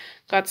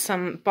 Got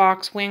some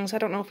box wings. I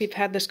don't know if you've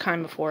had this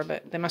kind before,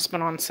 but they must have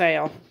been on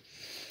sale.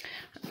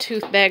 2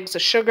 bags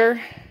of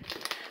sugar.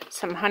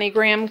 Some honey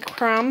graham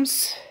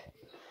crumbs.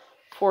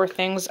 4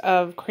 things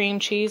of cream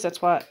cheese.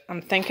 That's what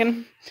I'm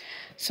thinking.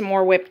 Some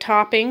more whipped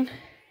topping.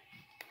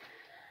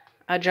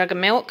 A jug of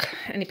milk,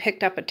 and he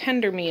picked up a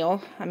tender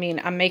meal. I mean,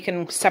 I'm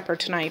making supper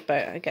tonight,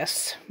 but I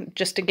guess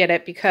just to get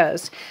it,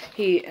 because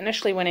he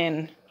initially went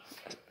in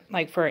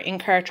like for an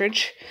ink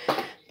cartridge,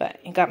 but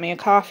he got me a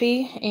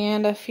coffee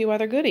and a few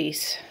other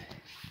goodies.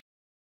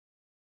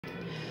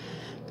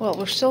 Well,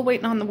 we're still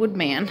waiting on the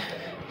woodman.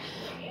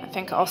 I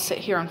think I'll sit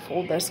here and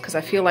fold this because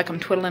I feel like I'm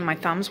twiddling my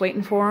thumbs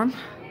waiting for him.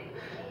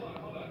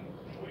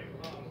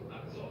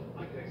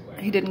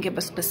 He didn't give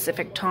a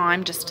specific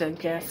time, just a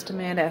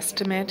guesstimate,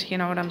 estimate, you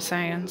know what I'm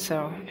saying?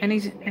 So,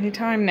 any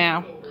time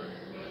now,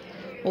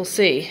 we'll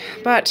see.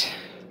 But,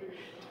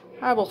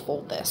 I will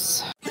fold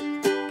this.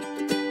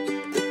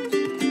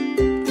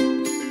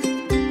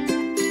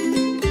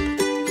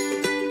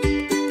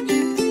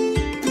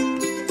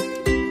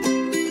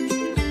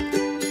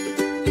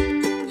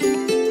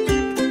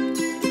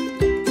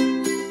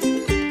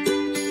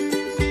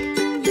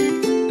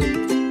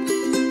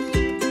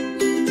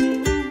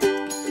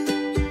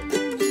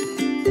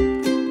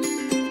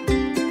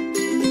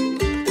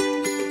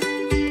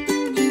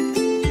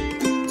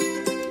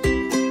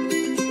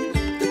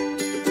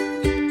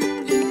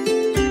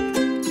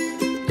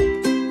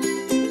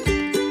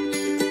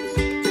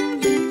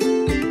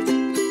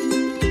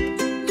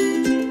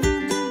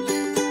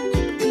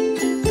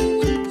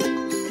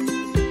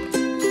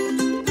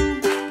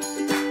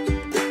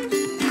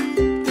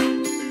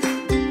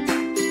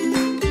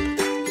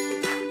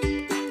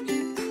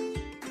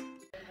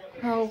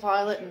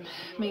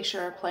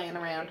 Misha playing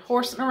around,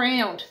 horsing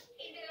around.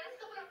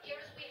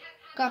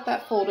 Got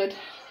that folded,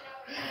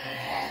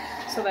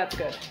 so that's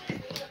good.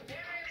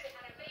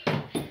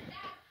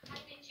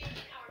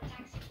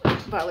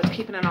 Violet's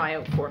keeping an eye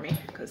out for me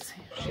because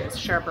she has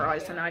sharper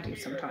eyes than I do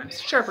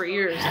sometimes. Sharper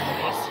ears,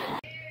 at least.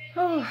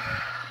 Oh,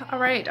 all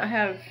right. I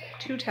have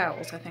 2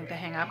 towels, I think, to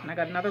hang up, and I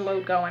got another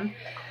load going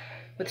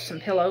with some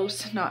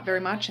pillows. Not very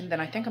much, and then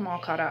I think I'm all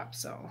caught up,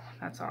 so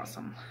that's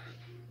awesome.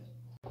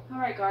 All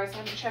right, guys. I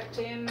haven't checked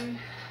in.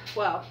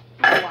 Well,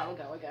 a while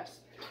ago, I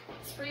guess.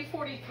 It's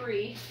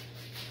 3:43.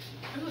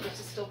 Ooh, this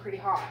is still pretty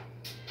hot.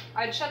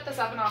 I'd shut this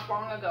oven off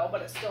long ago,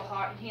 but it's still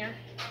hot in here.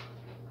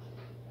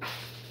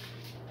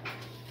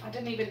 I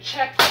didn't even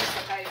check this,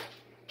 like I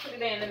put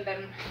it in and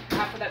then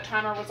after that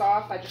timer was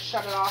off, I just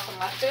shut it off and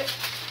left it.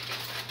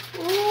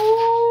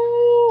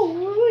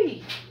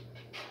 Ooh,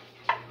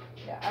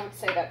 yeah, I would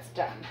say that's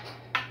done.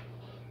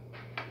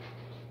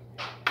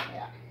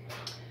 Yeah.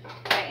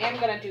 What I am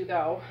gonna do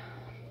though,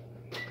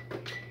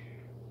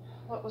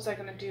 what was I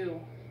gonna do?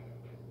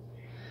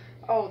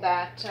 Oh,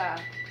 that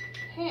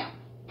ham.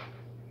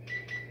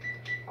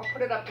 I'll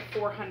put it up to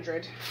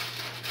 400.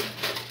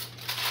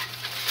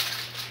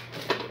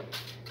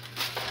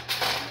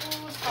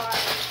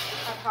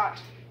 Hot.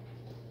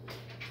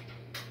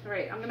 All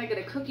right, I'm gonna get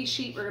a cookie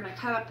sheet. We're gonna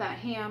cut up that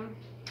ham,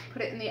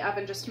 put it in the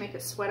oven just to make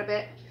it sweat a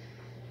bit.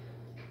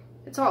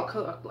 It's all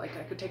cooked. Like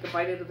I could take a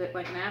bite out of it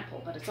like an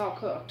apple, but it's all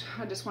cooked.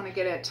 I just want to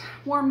get it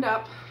warmed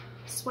up,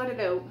 sweat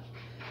it out,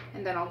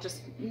 and then I'll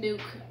just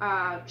nuke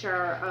a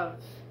jar of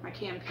my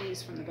canned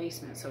peas from the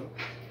basement. So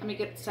let me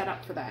get set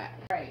up for that.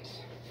 All right.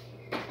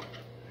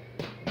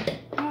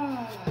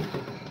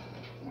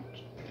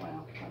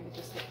 Well, let me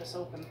just get this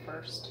open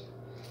first.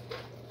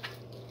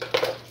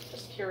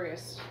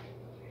 Curious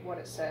what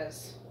it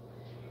says.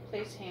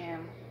 Place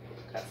ham,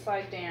 cut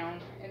side down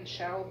in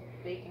shallow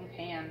baking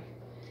pan.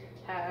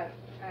 Add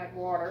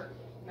water.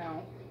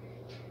 No.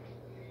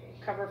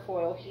 Cover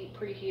foil, heat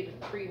preheated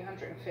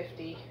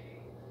 350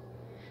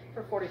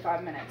 for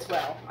 45 minutes.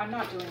 Well, I'm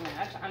not doing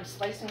that. I'm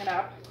slicing it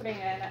up, putting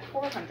it in at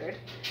 400,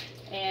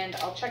 and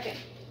I'll check it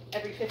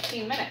every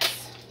 15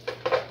 minutes.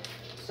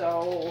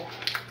 So,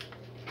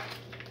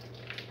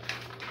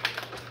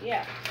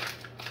 yeah.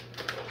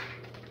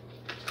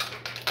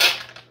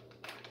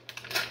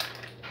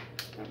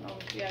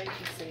 Yeah, you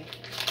can see.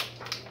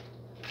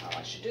 Oh,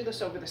 I should do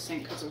this over the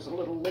sink because there's a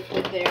little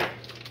liquid there.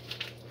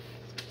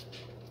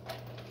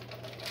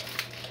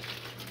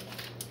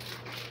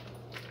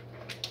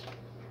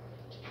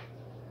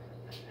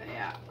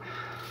 Yeah.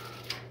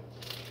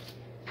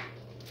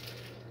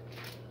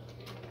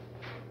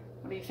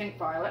 What do you think,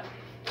 Violet? What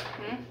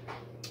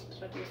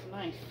should I do with the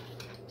knife?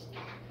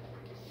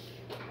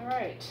 All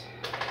right.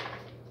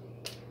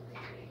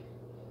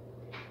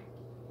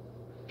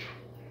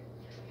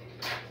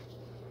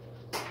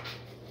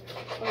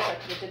 I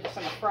could have did this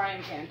in a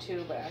frying pan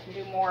too, but I can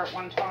do more at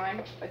one time.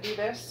 If I do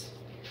this,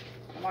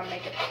 I want to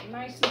make it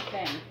nice and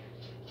thin.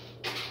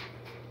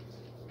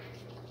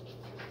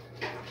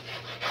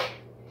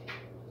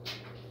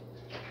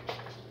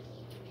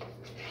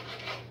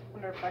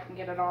 Wonder if I can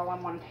get it all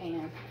on one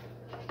pan.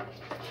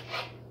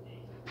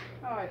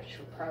 Oh, I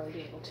should probably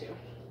be able to.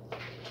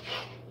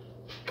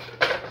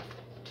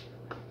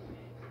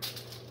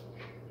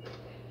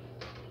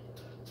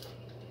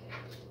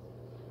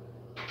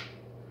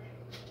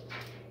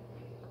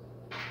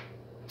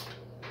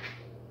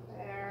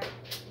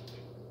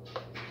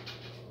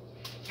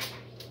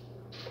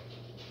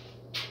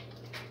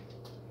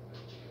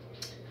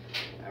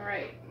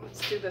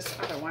 Let's do this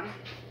other one.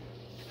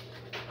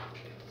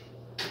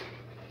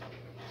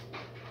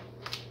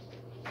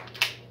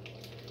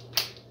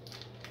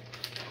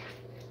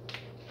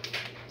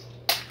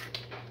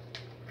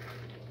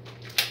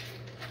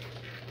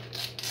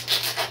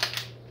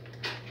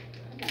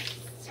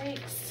 Goodness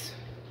sakes.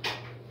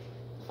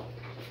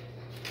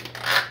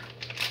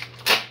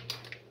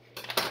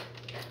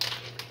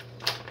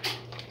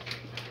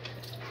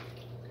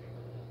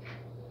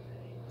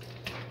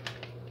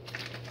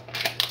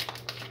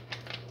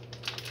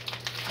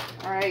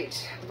 All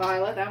right,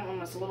 Violet, that one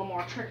was a little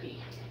more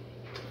tricky.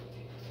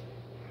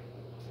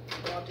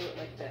 So I'll do it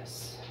like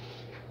this.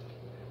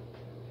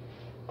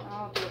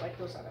 I'll do it like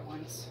those other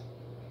ones.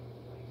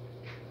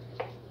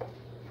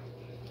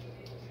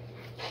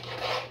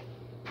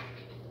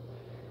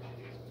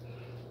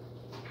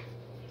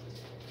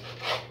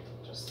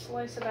 Just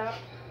slice it up.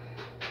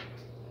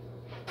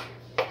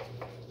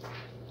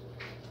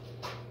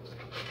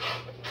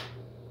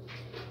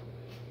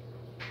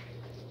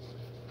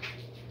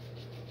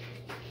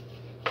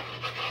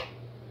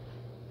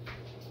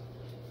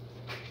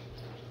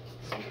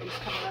 Somebody's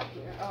coming up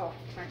here. Oh,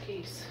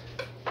 Marquise.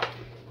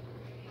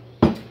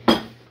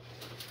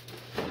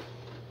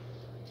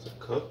 Is it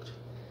cooked?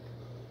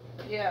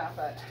 Yeah,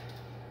 but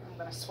I'm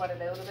gonna sweat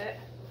it out a bit.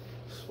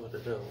 Sweat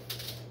it out.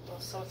 Well,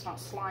 so it's not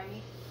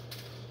slimy.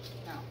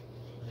 No.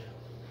 Yeah.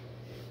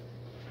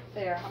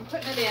 There, I'm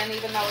putting it in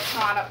even though it's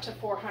not up to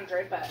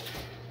 400, but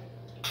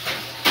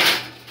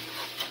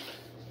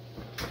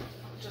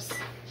I'll just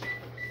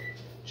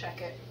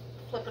check it.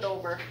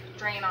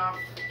 drain off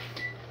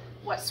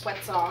what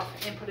sweats off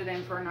and put it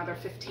in for another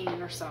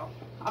 15 or so.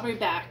 I'll be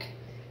back.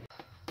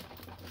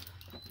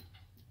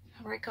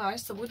 Alright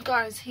guys, the wood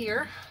guy is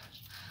here.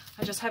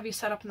 I just have you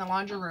set up in the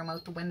laundry room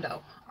out the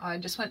window. I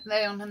just went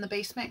down in the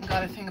basement and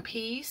got a thing of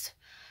peas.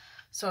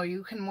 So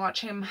you can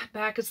watch him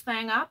back his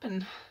thing up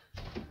and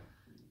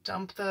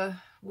dump the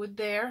wood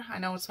there. I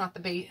know it's not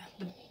the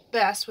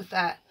best with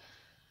that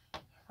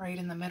right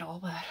in the middle,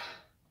 but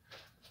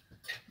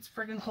it's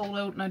friggin' cold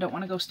out and I don't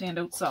want to go stand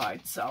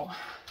outside. So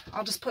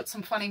I'll just put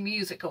some funny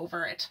music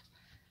over it.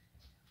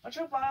 Watch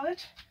out,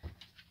 Violet.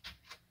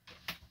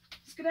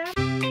 Let's get out.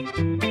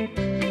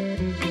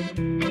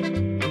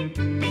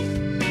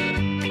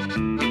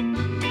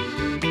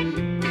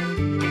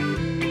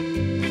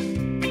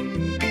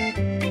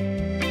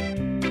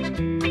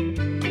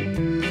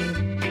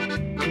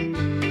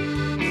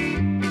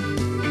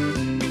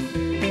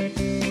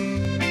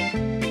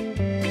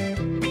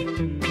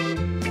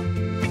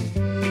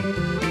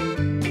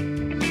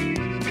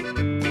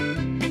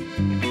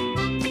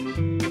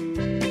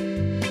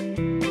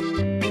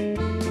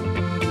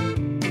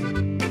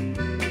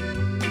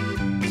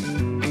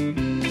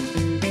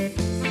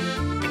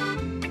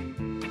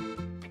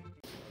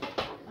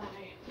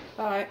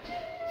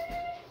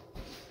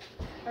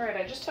 Alright,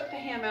 I just took the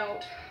ham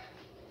out.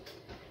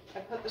 I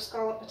put the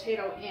scallop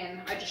potato in.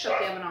 I just shut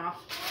the oven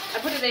off. I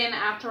put it in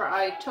after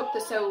I took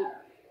this out,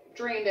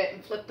 drained it,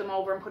 and flipped them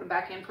over and put them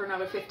back in for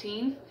another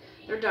 15.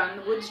 They're done.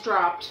 The wood's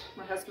dropped.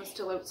 My husband's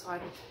still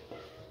outside with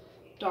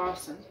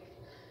Dawson.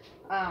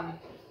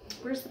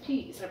 Where's the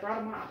peas? I brought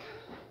them up.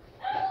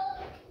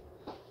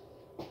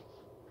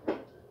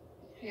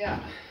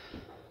 Yeah.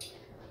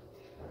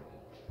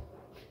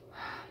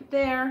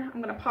 There.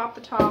 I'm going to pop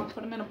the top,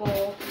 put them in a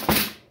bowl,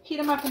 heat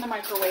them up in the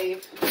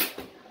microwave,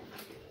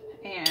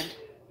 and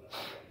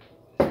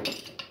God,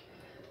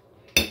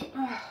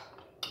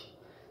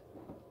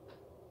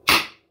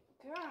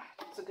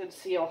 it's a good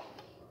seal.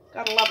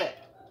 Gotta love it.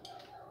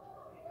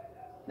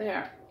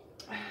 There.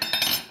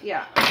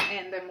 Yeah,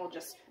 and then we'll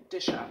just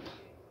dish up.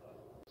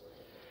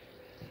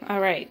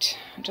 Alright,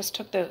 I just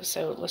took those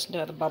out. Listen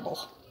to the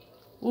bubble.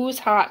 Ooh, it's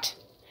hot.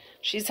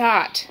 She's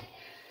hot.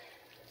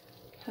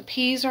 The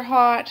peas are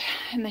hot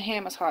and the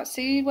ham is hot.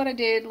 See what I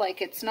did?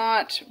 Like, it's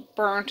not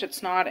burnt,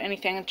 it's not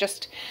anything.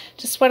 Just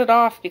to sweat it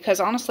off, because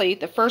honestly,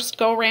 the first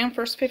go around,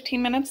 first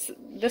 15 minutes,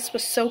 this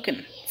was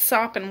soaking,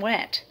 sopping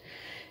wet.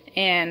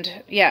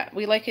 And yeah,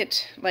 we like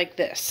it like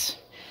this.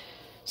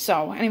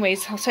 So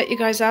anyways, I'll set you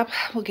guys up.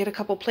 We'll get a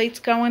couple plates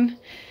going.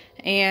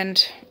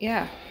 And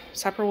yeah,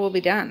 supper will be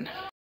done.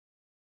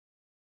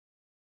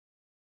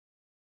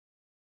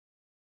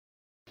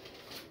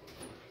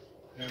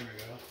 There we go.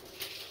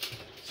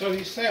 So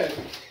he said,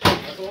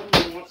 I told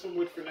him we want some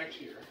wood for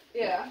next year.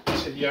 Yeah. He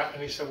said, yeah.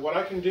 And he said, what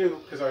I can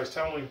do, because I was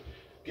telling him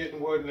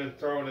getting wood and then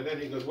throwing it in,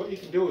 he goes, what you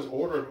can do is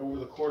order it over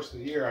the course of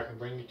the year. I can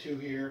bring you 2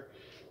 here,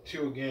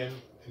 2 again,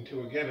 and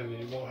 2 again, and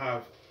then you won't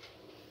have,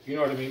 you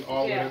know what I mean,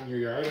 all of it in your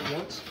yard at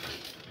once.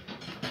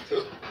 So,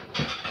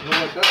 you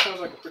know what, that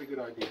sounds like a pretty good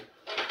idea.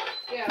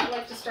 Yeah, I'd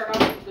like to start off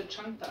with a good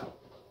chunk though.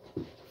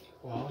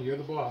 Well, you're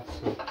the boss,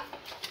 so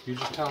you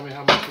just tell me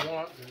how much you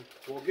want, and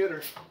we'll get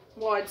her.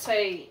 Well, I'd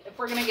say if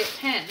we're gonna get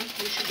 10,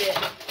 we should get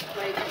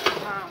like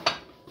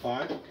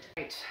 5?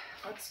 Right,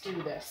 let's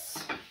do this.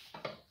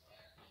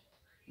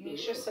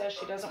 Misha says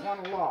she doesn't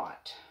want a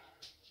lot,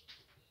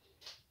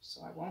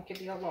 so I won't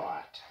give you a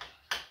lot.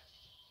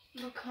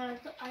 Because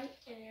I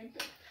am.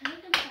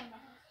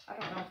 I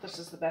don't know if this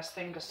is the best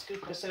thing to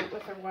scoop this out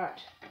with or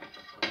what.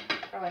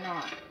 Probably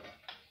not.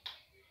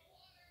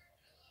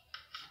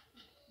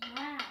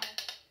 Wow.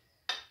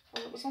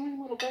 Well, it was only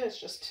a little bit.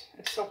 It's just,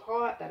 it's so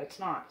hot that it's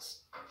not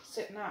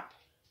sitting up.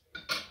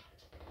 Do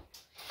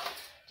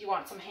you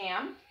want some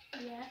ham?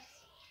 Yes.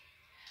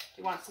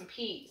 Do you want some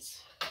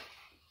peas?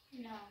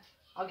 No.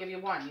 I'll give you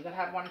one. You gotta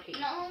have 1 pea.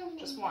 No.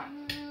 Just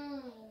one.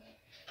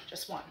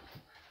 Just one.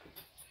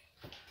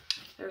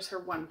 There's her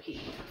 1 pea.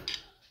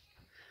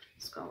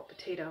 Scallop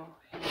potato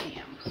and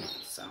ham.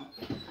 So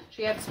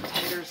she had some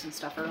taters and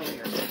stuff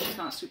earlier, so she's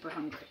not super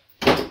hungry.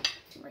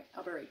 Right,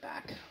 I'll be right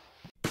back.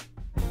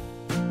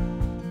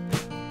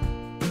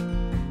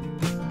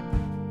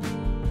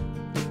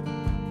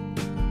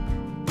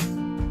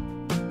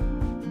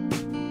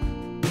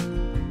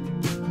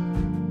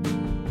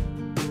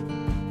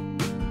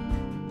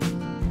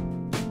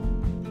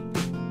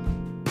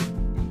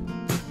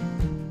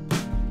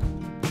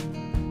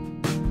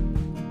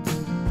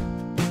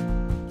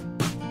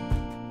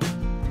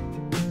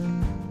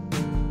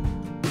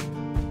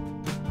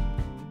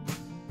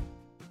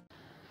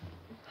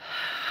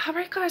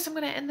 Alright guys, I'm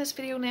going to end this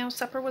video now.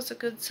 Supper was a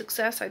good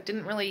success. I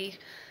didn't really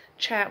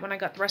chat when I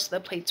got the rest of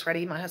the plates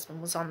ready. My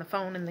husband was on the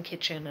phone in the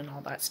kitchen and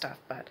all that stuff.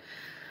 But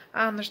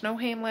there's no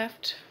ham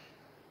left.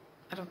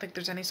 I don't think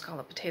there's any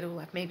scallop potato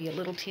left. Maybe a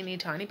little teeny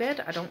tiny bit.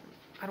 I don't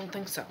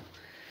think so.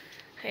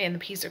 And the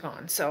peas are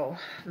gone. So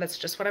that's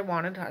just what I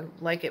wanted. I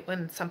like it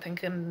when something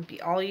can be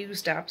all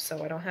used up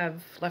so I don't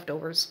have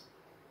leftovers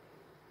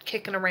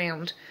kicking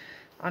around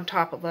on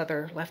top of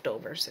other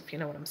leftovers, if you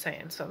know what I'm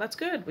saying. So that's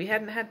good. We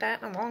hadn't had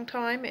that in a long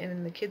time,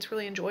 and the kids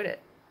really enjoyed it.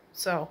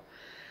 So,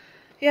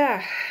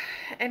 yeah.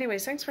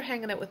 Anyways, thanks for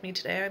hanging out with me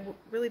today. I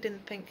really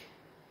didn't think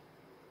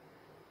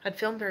I'd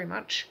film very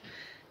much.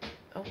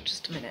 Oh,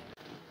 just a minute.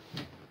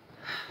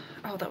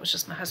 Oh, that was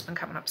just my husband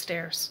coming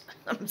upstairs.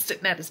 I'm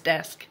sitting at his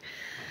desk.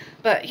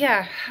 But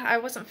yeah, I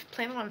wasn't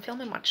planning on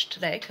filming much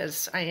today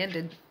because I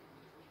ended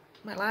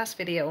my last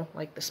video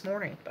like this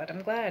morning. But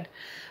I'm glad.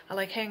 I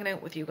like hanging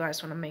out with you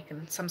guys when I'm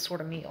making some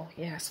sort of meal.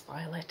 Yes,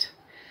 Violet.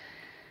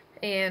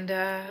 And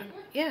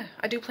yeah,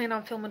 I do plan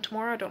on filming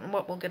tomorrow. I don't know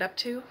what we'll get up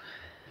to,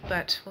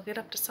 but we'll get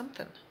up to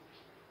something.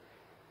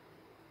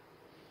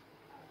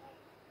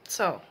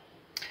 So,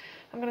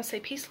 I'm going to say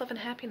peace, love, and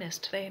happiness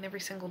today and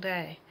every single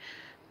day.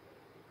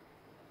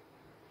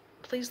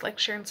 Please like,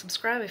 share, and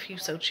subscribe if you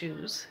so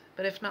choose.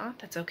 But if not,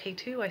 that's okay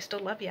too. I still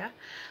love ya.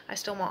 I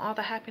still want all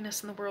the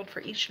happiness in the world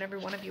for each and every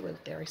one of you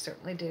out there. I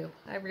certainly do.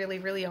 I really,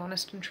 really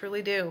honest and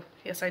truly do.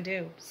 Yes, I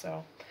do.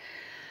 So,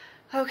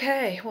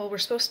 okay. Well,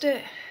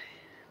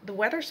 the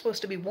weather's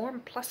supposed to be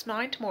warm,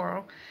 +9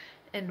 tomorrow,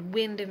 and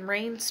wind and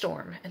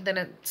rainstorm. And then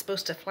it's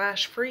supposed to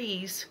flash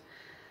freeze,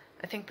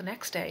 I think, the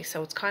next day.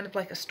 So it's kind of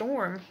like a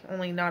storm,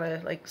 only not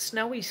a like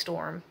snowy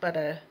storm, but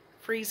a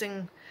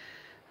freezing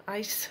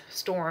ice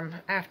storm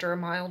after a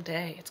mild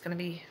day. It's going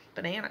to be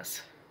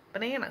bananas.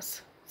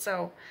 Bananas.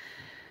 So,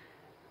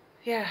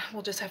 yeah,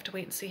 we'll just have to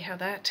wait and see how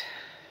that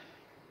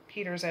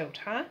peters out,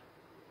 huh?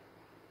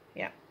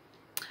 Yeah.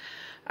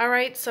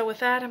 Alright, so with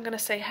that, I'm going to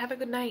say have a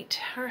good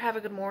night, or have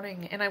a good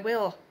morning, and I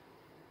will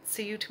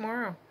see you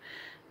tomorrow.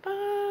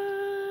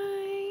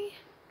 Bye!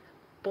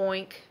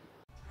 Boink.